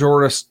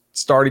sort of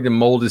starting to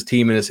mold his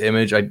team in this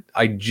image.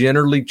 I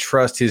generally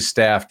trust his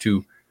staff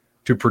to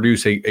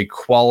produce a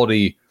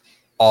quality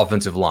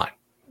offensive line.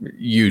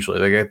 Usually,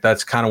 like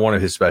that's kind of one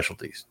of his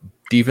specialties.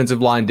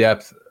 Defensive line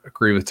depth.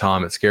 Agree with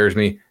Tom. It scares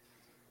me.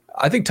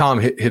 I think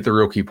Tom hit the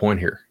real key point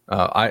here.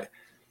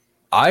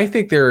 I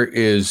think there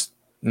is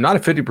not a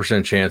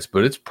 50% chance,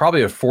 but it's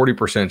probably a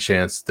 40%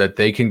 chance that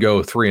they can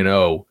go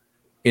 3-0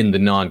 in the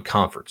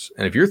non-conference.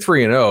 And if you're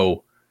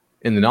 3-0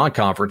 in the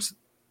non-conference,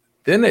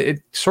 then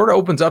it sort of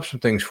opens up some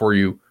things for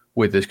you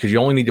with this because you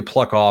only need to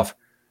pluck off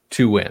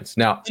 2 wins.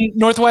 Now,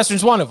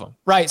 Northwestern's one of them,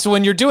 right? So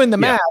when you're doing the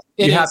math,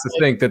 you have to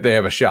think that they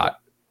have a shot.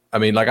 I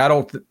mean, like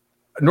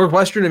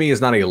Northwestern to me is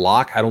not a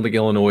lock. I don't think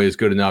Illinois is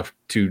good enough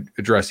to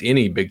address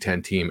any Big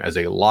Ten team as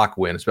a lock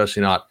win,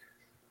 especially not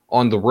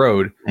on the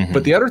road. Mm-hmm.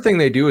 But the other thing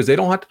they do is they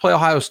don't have to play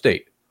Ohio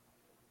State.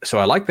 So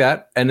I like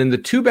that. And then the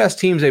 2 best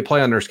teams they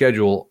play on their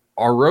schedule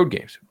are road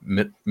games,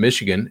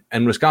 Michigan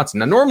and Wisconsin.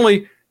 Now,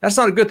 normally that's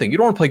not a good thing. You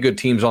don't want to play good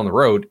teams on the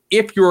road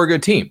if you're a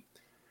good team.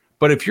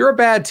 But if you're a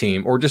bad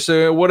team or just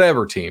a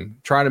whatever team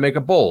trying to make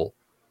a bowl,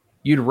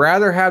 you'd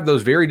rather have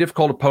those very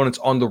difficult opponents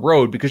on the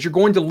road because you're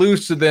going to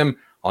lose to them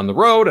on the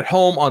road, at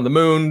home, on the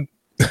moon,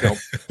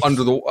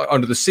 under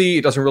the sea.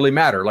 It doesn't really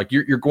matter. Like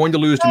you're going to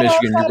lose to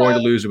Michigan, you're going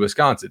to lose to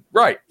Wisconsin.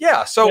 Right.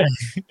 Yeah. So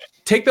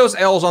take those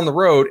L's on the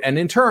road and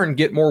in turn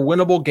get more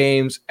winnable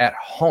games at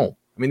home.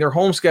 I mean, their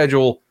home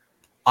schedule,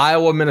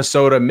 Iowa,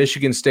 Minnesota,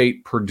 Michigan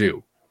State,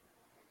 Purdue.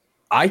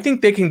 I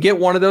think they can get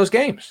one of those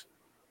games.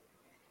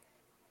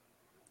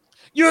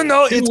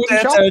 It's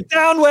better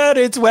down where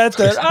it's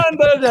wetter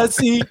under the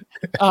sea.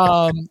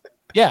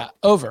 Yeah,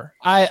 over.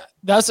 I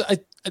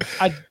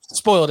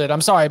spoiled it.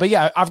 I'm sorry. But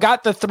yeah, I've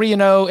got the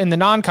 3-0 in the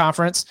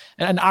non-conference,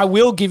 and I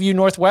will give you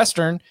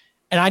Northwestern,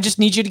 and I just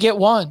need you to get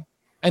one.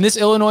 And this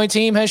Illinois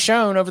team has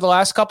shown over the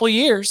last couple of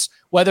years,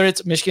 whether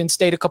it's Michigan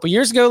State a couple of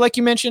years ago, like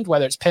you mentioned,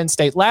 whether it's Penn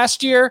State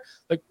last year,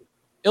 like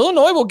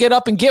Illinois will get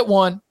up and get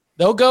one.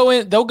 They'll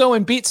go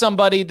and beat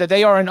somebody that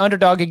they are an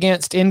underdog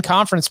against in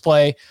conference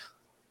play.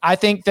 I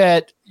think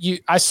that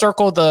I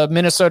circle the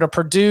Minnesota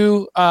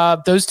Purdue,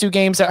 those 2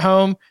 games at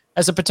home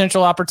as a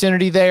potential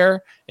opportunity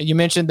there. And you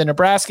mentioned the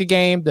Nebraska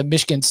game, the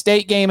Michigan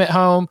State game at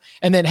home,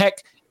 and then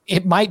heck,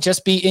 it might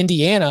just be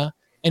Indiana.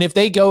 And if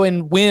they go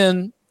and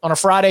win on a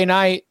Friday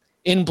night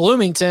in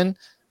Bloomington,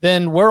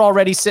 then we're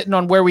already sitting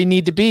on where we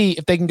need to be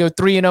if they can go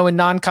 3-0 in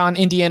non-con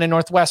Indiana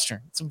Northwestern.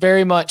 It's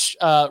very much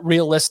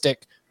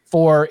realistic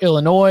for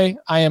Illinois.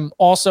 I am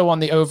also on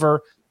the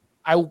over.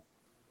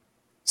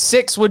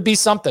 6 would be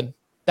something.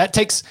 That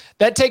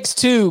takes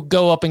 2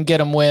 go up and get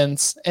them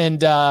wins, and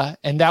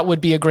that would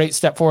be a great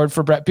step forward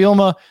for Brett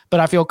Bielema. But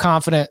I feel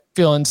confident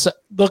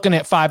looking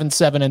at 5 and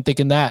 7 and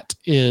thinking that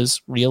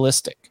is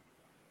realistic.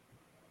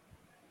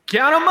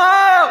 Count them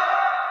up.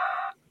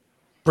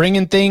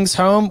 Bringing things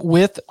home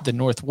with the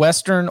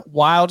Northwestern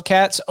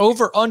Wildcats.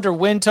 Over under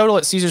win total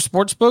at Caesars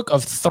Sportsbook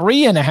of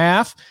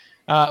 3.5.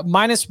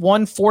 Minus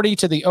 140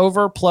 to the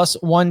over, plus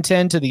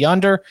 110 to the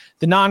under.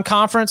 The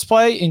non-conference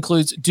play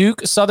includes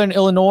Duke, Southern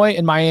Illinois,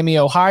 and Miami,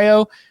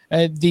 Ohio.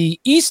 The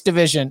East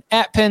Division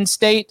at Penn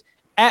State,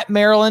 at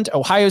Maryland,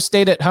 Ohio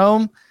State at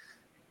home.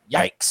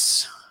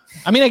 Yikes.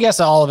 I mean, I guess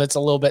all of it's a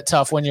little bit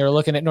tough when you're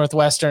looking at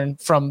Northwestern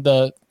from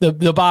the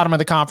bottom of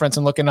the conference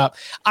and looking up.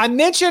 I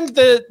mentioned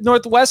the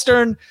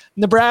Northwestern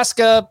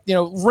Nebraska,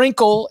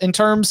 wrinkle in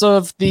terms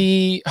of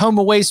the home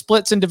away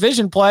splits in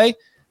division play.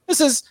 This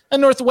is a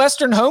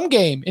Northwestern home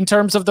game in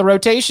terms of the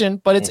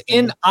rotation, but it's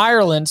in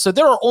Ireland. So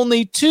there are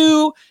only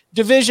 2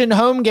 division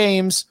home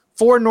games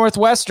for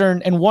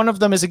Northwestern, and one of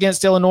them is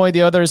against Illinois.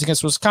 The other is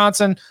against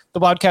Wisconsin. The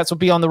Wildcats will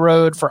be on the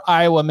road for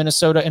Iowa,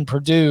 Minnesota, and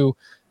Purdue.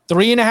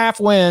 3.5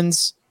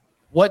 wins.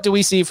 What do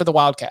we see for the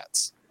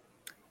Wildcats?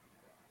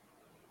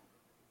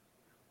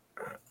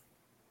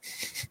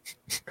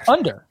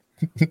 Under.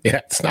 Yeah,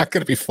 it's not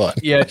going to be fun.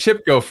 Yeah,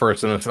 Chip, go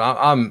first. And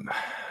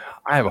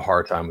I have a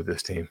hard time with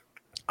this team.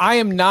 I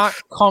am not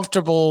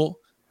comfortable.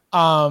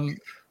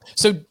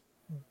 So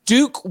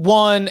Duke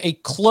won a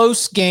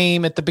close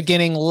game at the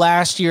beginning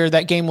last year.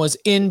 That game was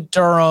in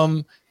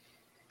Durham.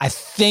 I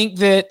think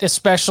that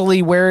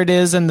especially where it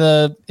is in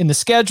the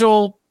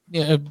schedule,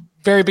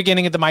 very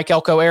beginning of the Mike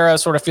Elko era,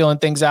 sort of feeling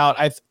things out.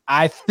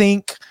 I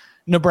think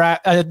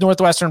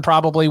Northwestern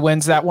probably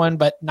wins that one,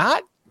 but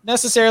not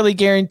necessarily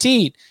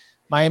guaranteed.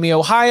 Miami,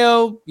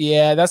 Ohio,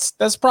 yeah,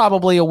 that's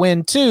probably a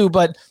win too,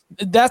 but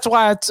that's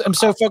why I'm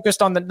so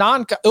focused on the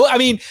non-con. I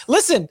mean,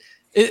 listen,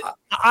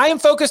 I am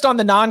focused on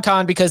the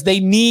non-con because they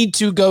need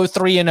to go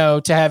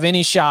 3-0 to have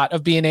any shot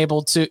of being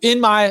able to,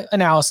 in my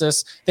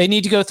analysis, they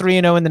need to go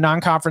 3-0 in the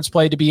non-conference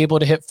play to be able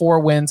to hit 4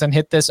 wins and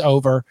hit this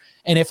over.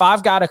 And if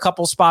I've got a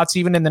couple spots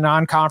even in the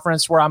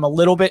non-conference where I'm a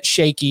little bit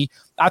shaky,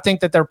 I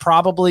think that they're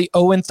probably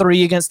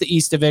 0-3 against the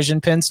East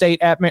Division. Penn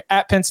State at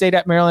Penn State,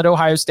 at Maryland,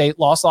 Ohio State,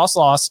 loss.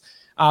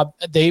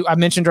 I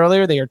mentioned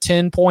earlier they are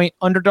 10-point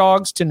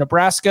underdogs to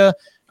Nebraska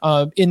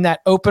in that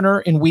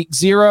opener in week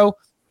 0.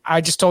 I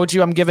just told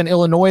you I'm giving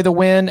Illinois the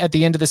win at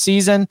the end of the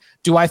season.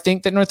 Do I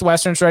think that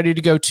Northwestern's ready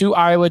to go to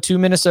Iowa, to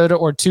Minnesota,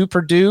 or to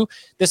Purdue?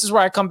 This is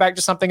where I come back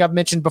to something I've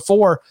mentioned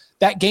before.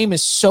 That game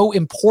is so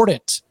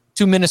important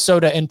to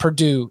Minnesota and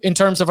Purdue in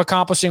terms of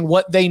accomplishing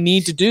what they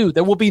need to do.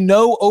 There will be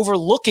no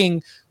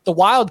overlooking the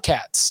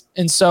Wildcats.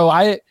 And so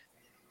I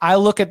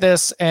look at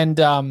this and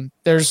the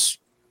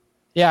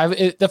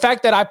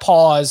fact that I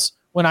pause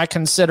when I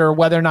consider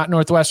whether or not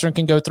Northwestern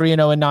can go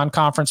 3-0 in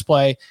non-conference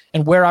play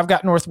and where I've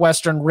got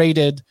Northwestern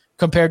rated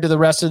compared to the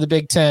rest of the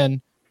Big Ten,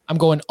 I'm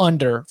going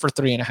under for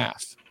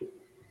 3.5.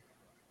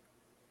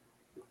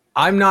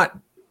 I'm not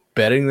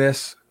betting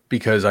this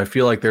because I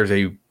feel like there's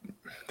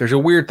a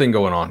weird thing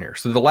going on here.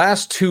 So the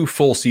last 2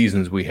 full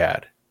seasons we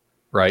had,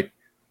 right,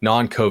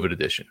 non-COVID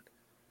edition,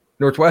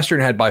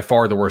 Northwestern had by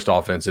far the worst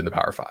offense in the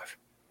Power 5.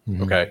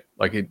 Mm-hmm. Okay,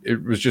 like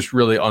it was just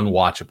really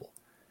unwatchable.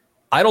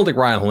 I don't think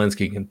Ryan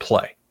Helinski can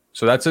play.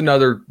 So that's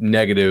another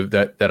negative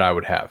that I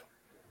would have.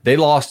 They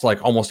lost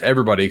like almost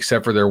everybody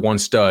except for their one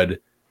stud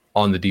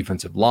on the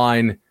defensive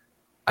line.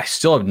 I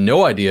still have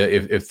no idea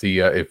if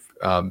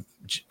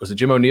was it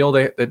Jim O'Neill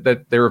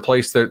that they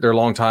replaced their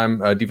longtime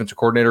defensive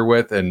coordinator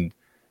with, and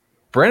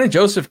Brandon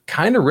Joseph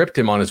kind of ripped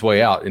him on his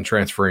way out in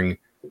transferring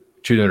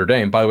to Notre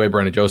Dame. By the way,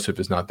 Brandon Joseph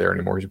is not there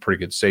anymore. He's a pretty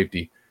good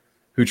safety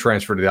who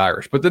transferred to the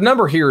Irish. But the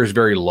number here is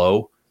very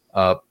low.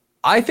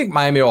 I think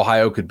Miami,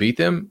 Ohio could beat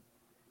them.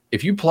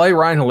 If you play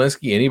Ryan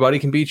Helinski, anybody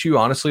can beat you,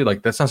 honestly.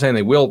 Like, that's not saying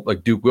they will,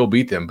 like Duke will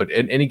beat them, but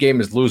any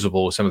game is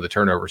losable with some of the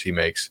turnovers he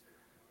makes.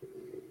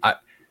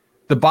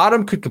 The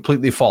bottom could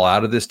completely fall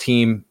out of this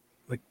team.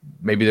 Like,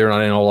 maybe they're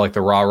not in all like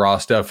the rah-rah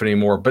stuff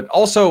anymore, but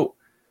also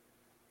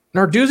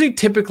Narduzzi,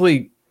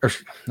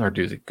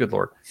 good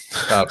Lord.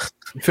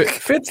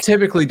 Fitz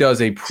typically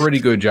does a pretty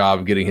good job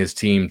of getting his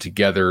team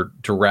together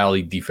to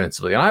rally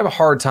defensively. And I have a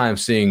hard time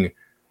seeing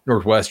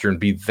Northwestern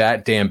be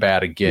that damn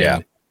bad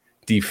again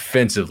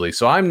defensively.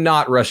 So I'm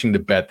not rushing to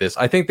bet this.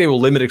 I think they will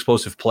limit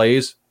explosive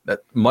plays that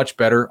much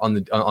better on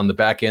the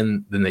back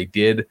end than they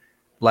did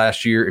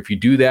last year. If you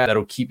do that,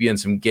 that'll keep you in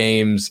some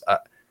games.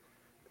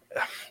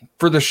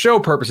 For the show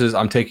purposes,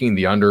 I'm taking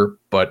the under,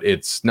 but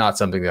it's not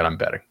something that I'm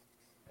betting.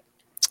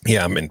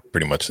 Yeah, I'm in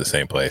pretty much the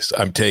same place.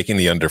 I'm taking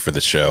the under for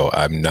the show.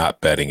 I'm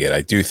not betting it.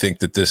 I do think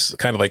that this,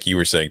 kind of like you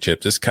were saying,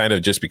 Chip, this kind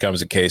of just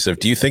becomes a case of,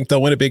 do you think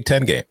they'll win a Big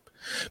Ten game?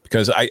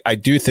 Because I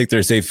do think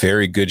there's a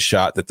very good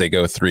shot that they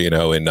go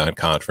 3-0 in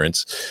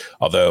non-conference,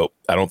 although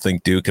I don't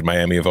think Duke and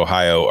Miami of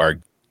Ohio are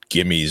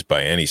gimmies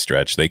by any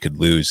stretch. They could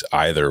lose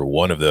either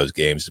one of those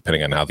games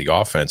depending on how the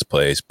offense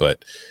plays.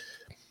 But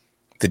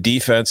the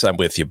defense, I'm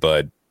with you,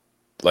 bud.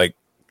 Like,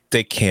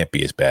 they can't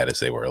be as bad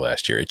as they were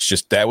last year. It's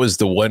just, that was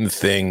the one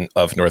thing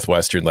of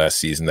Northwestern last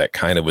season that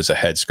kind of was a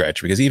head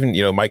scratcher, because even,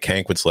 Mike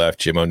Hankwitz left,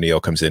 Jim O'Neill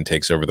comes in,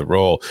 takes over the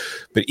role.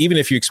 But even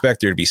if you expect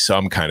there to be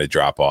some kind of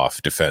drop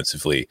off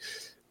defensively,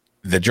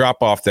 the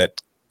drop off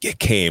that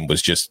came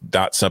was just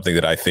not something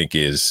that I think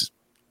is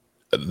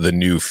the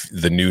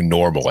new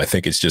normal. I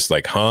think it's just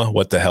like,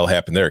 what the hell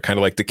happened there? Kind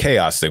of like the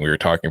chaos thing we were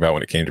talking about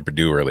when it came to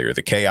Purdue earlier.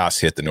 The chaos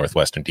hit the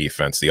Northwestern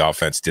defense. The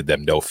offense did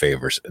them no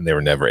favors, and they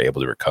were never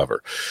able to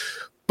recover.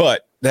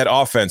 But that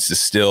offense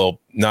is still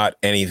not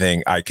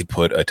anything I could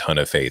put a ton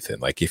of faith in.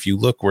 Like, if you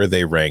look where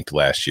they ranked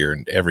last year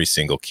in every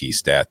single key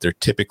stat, they're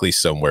typically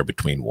somewhere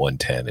between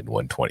 110 and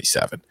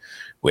 127,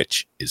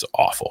 which is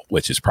awful,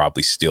 which is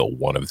probably still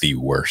one of the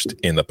worst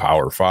in the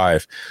Power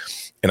 5.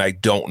 And I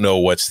don't know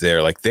what's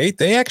there. Like,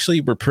 they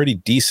actually were pretty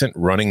decent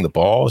running the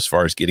ball as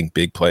far as getting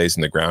big plays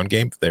in the ground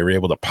game. They were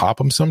able to pop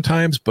them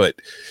sometimes,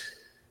 but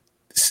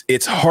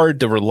it's hard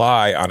to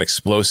rely on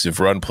explosive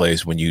run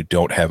plays when you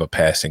don't have a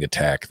passing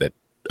attack that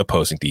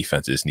opposing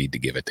defenses need to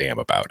give a damn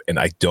about. And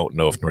I don't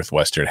know if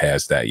Northwestern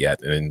has that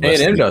yet. And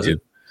A&M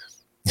doesn't.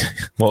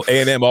 Well,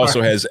 A&M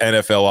also has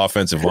NFL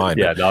offensive line.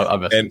 Yeah,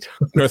 and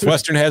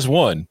Northwestern has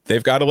one.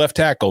 They've got a left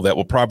tackle that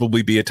will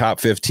probably be a top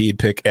 15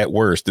 pick at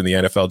worst in the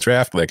NFL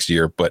draft next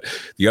year, but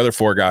the other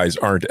 4 guys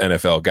aren't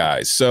NFL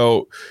guys.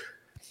 So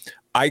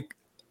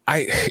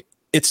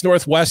it's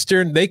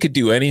Northwestern. They could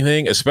do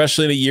anything,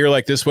 especially in a year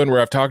like this one where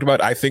I've talked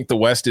about, I think the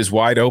West is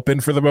wide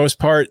open for the most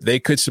part. They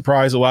could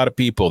surprise a lot of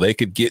people. They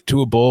could get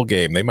to a bowl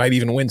game. They might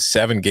even win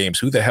 7 games.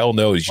 Who the hell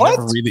knows?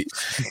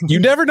 You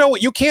never know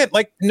what you can't.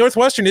 Like,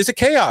 Northwestern is a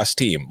chaos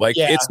team. Like,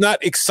 It's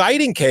not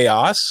exciting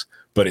chaos,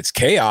 but it's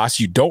chaos.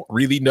 You don't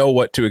really know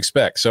what to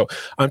expect. So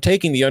I'm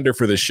taking the under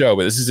for the show,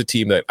 but this is a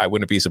team that I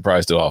wouldn't be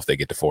surprised at all if they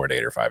get to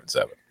 4-8 or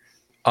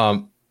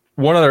 5-7.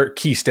 One other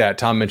key stat,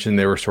 Tom mentioned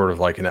they were sort of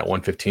like in that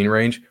 115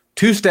 range.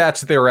 2 stats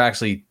that they were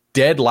actually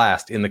dead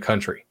last in the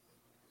country.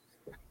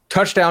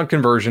 Touchdown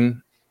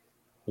conversion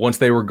once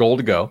they were goal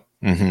to go.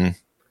 Mm-hmm.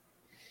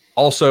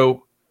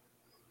 Also,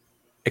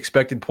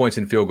 expected points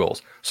and field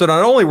goals. So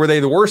not only were they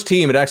the worst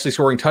team at actually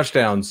scoring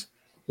touchdowns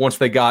once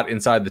they got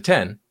inside the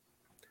 10,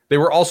 they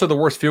were also the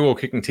worst field goal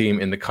kicking team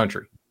in the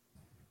country.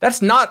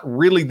 That's not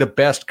really the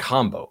best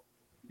combo.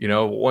 You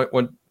know,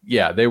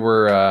 they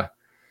were,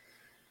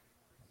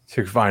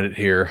 so you can find it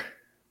here.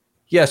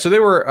 Yeah, so they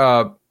were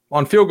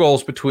on field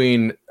goals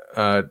between,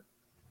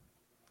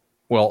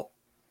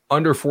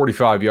 under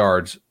 45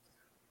 yards.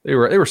 They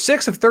were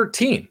 6 of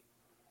 13.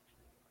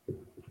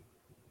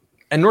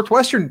 And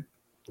Northwestern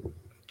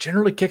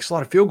generally kicks a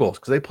lot of field goals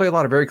because they play a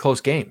lot of very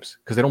close games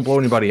because they don't blow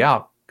anybody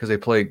out because they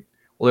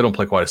don't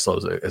play quite as slow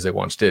as they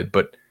once did.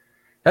 But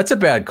that's a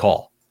bad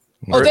call.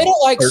 Oh, they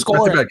don't like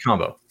scoring. That's a bad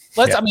combo.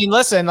 I mean,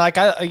 listen, like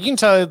you can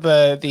tell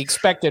the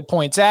expected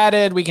points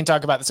added. We can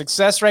talk about the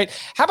success rate.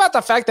 How about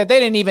the fact that they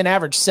didn't even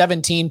average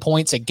 17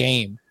 points a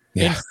game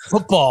in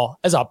football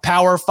as a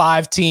Power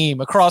 5 team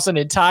across an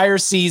entire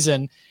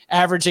season,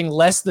 averaging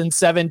less than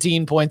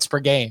 17 points per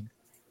game?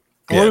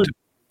 Yeah,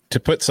 to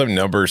put some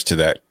numbers to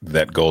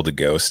that goal to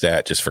go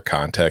stat, just for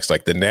context,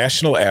 like the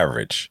national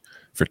average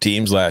for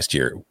teams last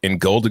year in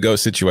goal to go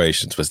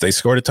situations was they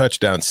scored a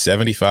touchdown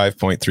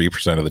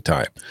 75.3% of the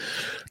time.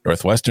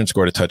 Northwestern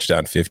scored a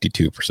touchdown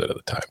 52% of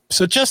the time.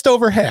 So just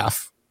over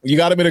half. You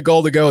got them in a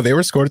goal to go. They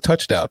were scored a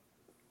touchdown.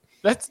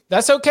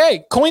 That's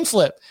okay. Coin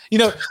flip. You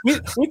know,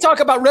 we talk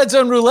about red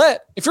zone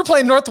roulette. If you're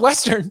playing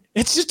Northwestern,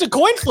 it's just a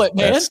coin flip,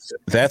 man.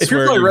 That's if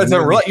you're playing red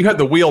zone roulette, you have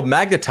the wheel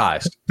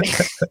magnetized,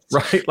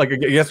 right? Like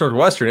against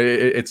Northwestern,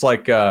 it's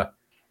like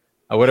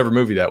whatever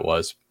movie that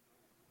was.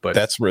 But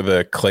that's where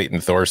the Clayton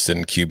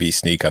Thorson QB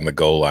sneak on the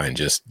goal line,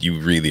 you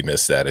really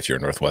miss that if you're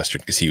Northwestern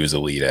because he was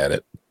elite at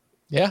it.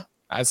 Yeah,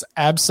 that's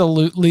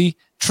absolutely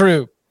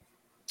true.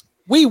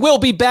 We will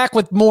be back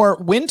with more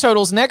win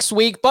totals next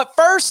week. But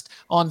first,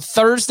 on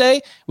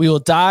Thursday, we will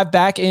dive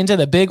back into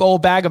the big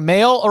old bag of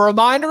mail. A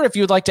reminder, if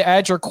you would like to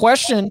add your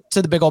question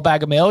to the big old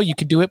bag of mail, you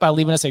can do it by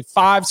leaving us a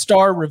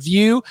 5-star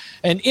review.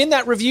 And in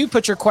that review,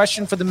 put your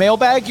question for the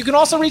mailbag. You can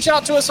also reach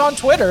out to us on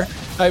Twitter.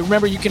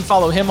 Remember, you can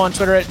follow him on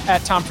Twitter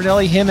at Tom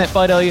Fornelli, him at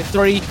Bud Elliott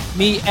 3,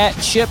 me at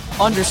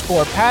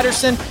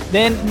Chip_Patterson.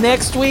 Then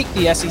next week,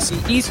 the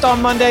SEC East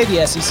on Monday,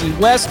 the SEC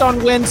West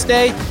on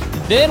Wednesday.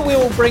 Then we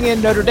will bring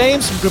in Notre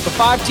Dame, some group of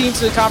 5 teams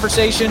to the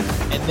conversation,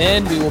 and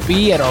then we will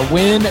be at our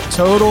win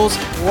totals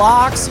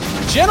locks.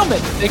 Gentlemen,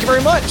 thank you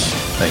very much.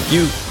 Thank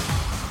you.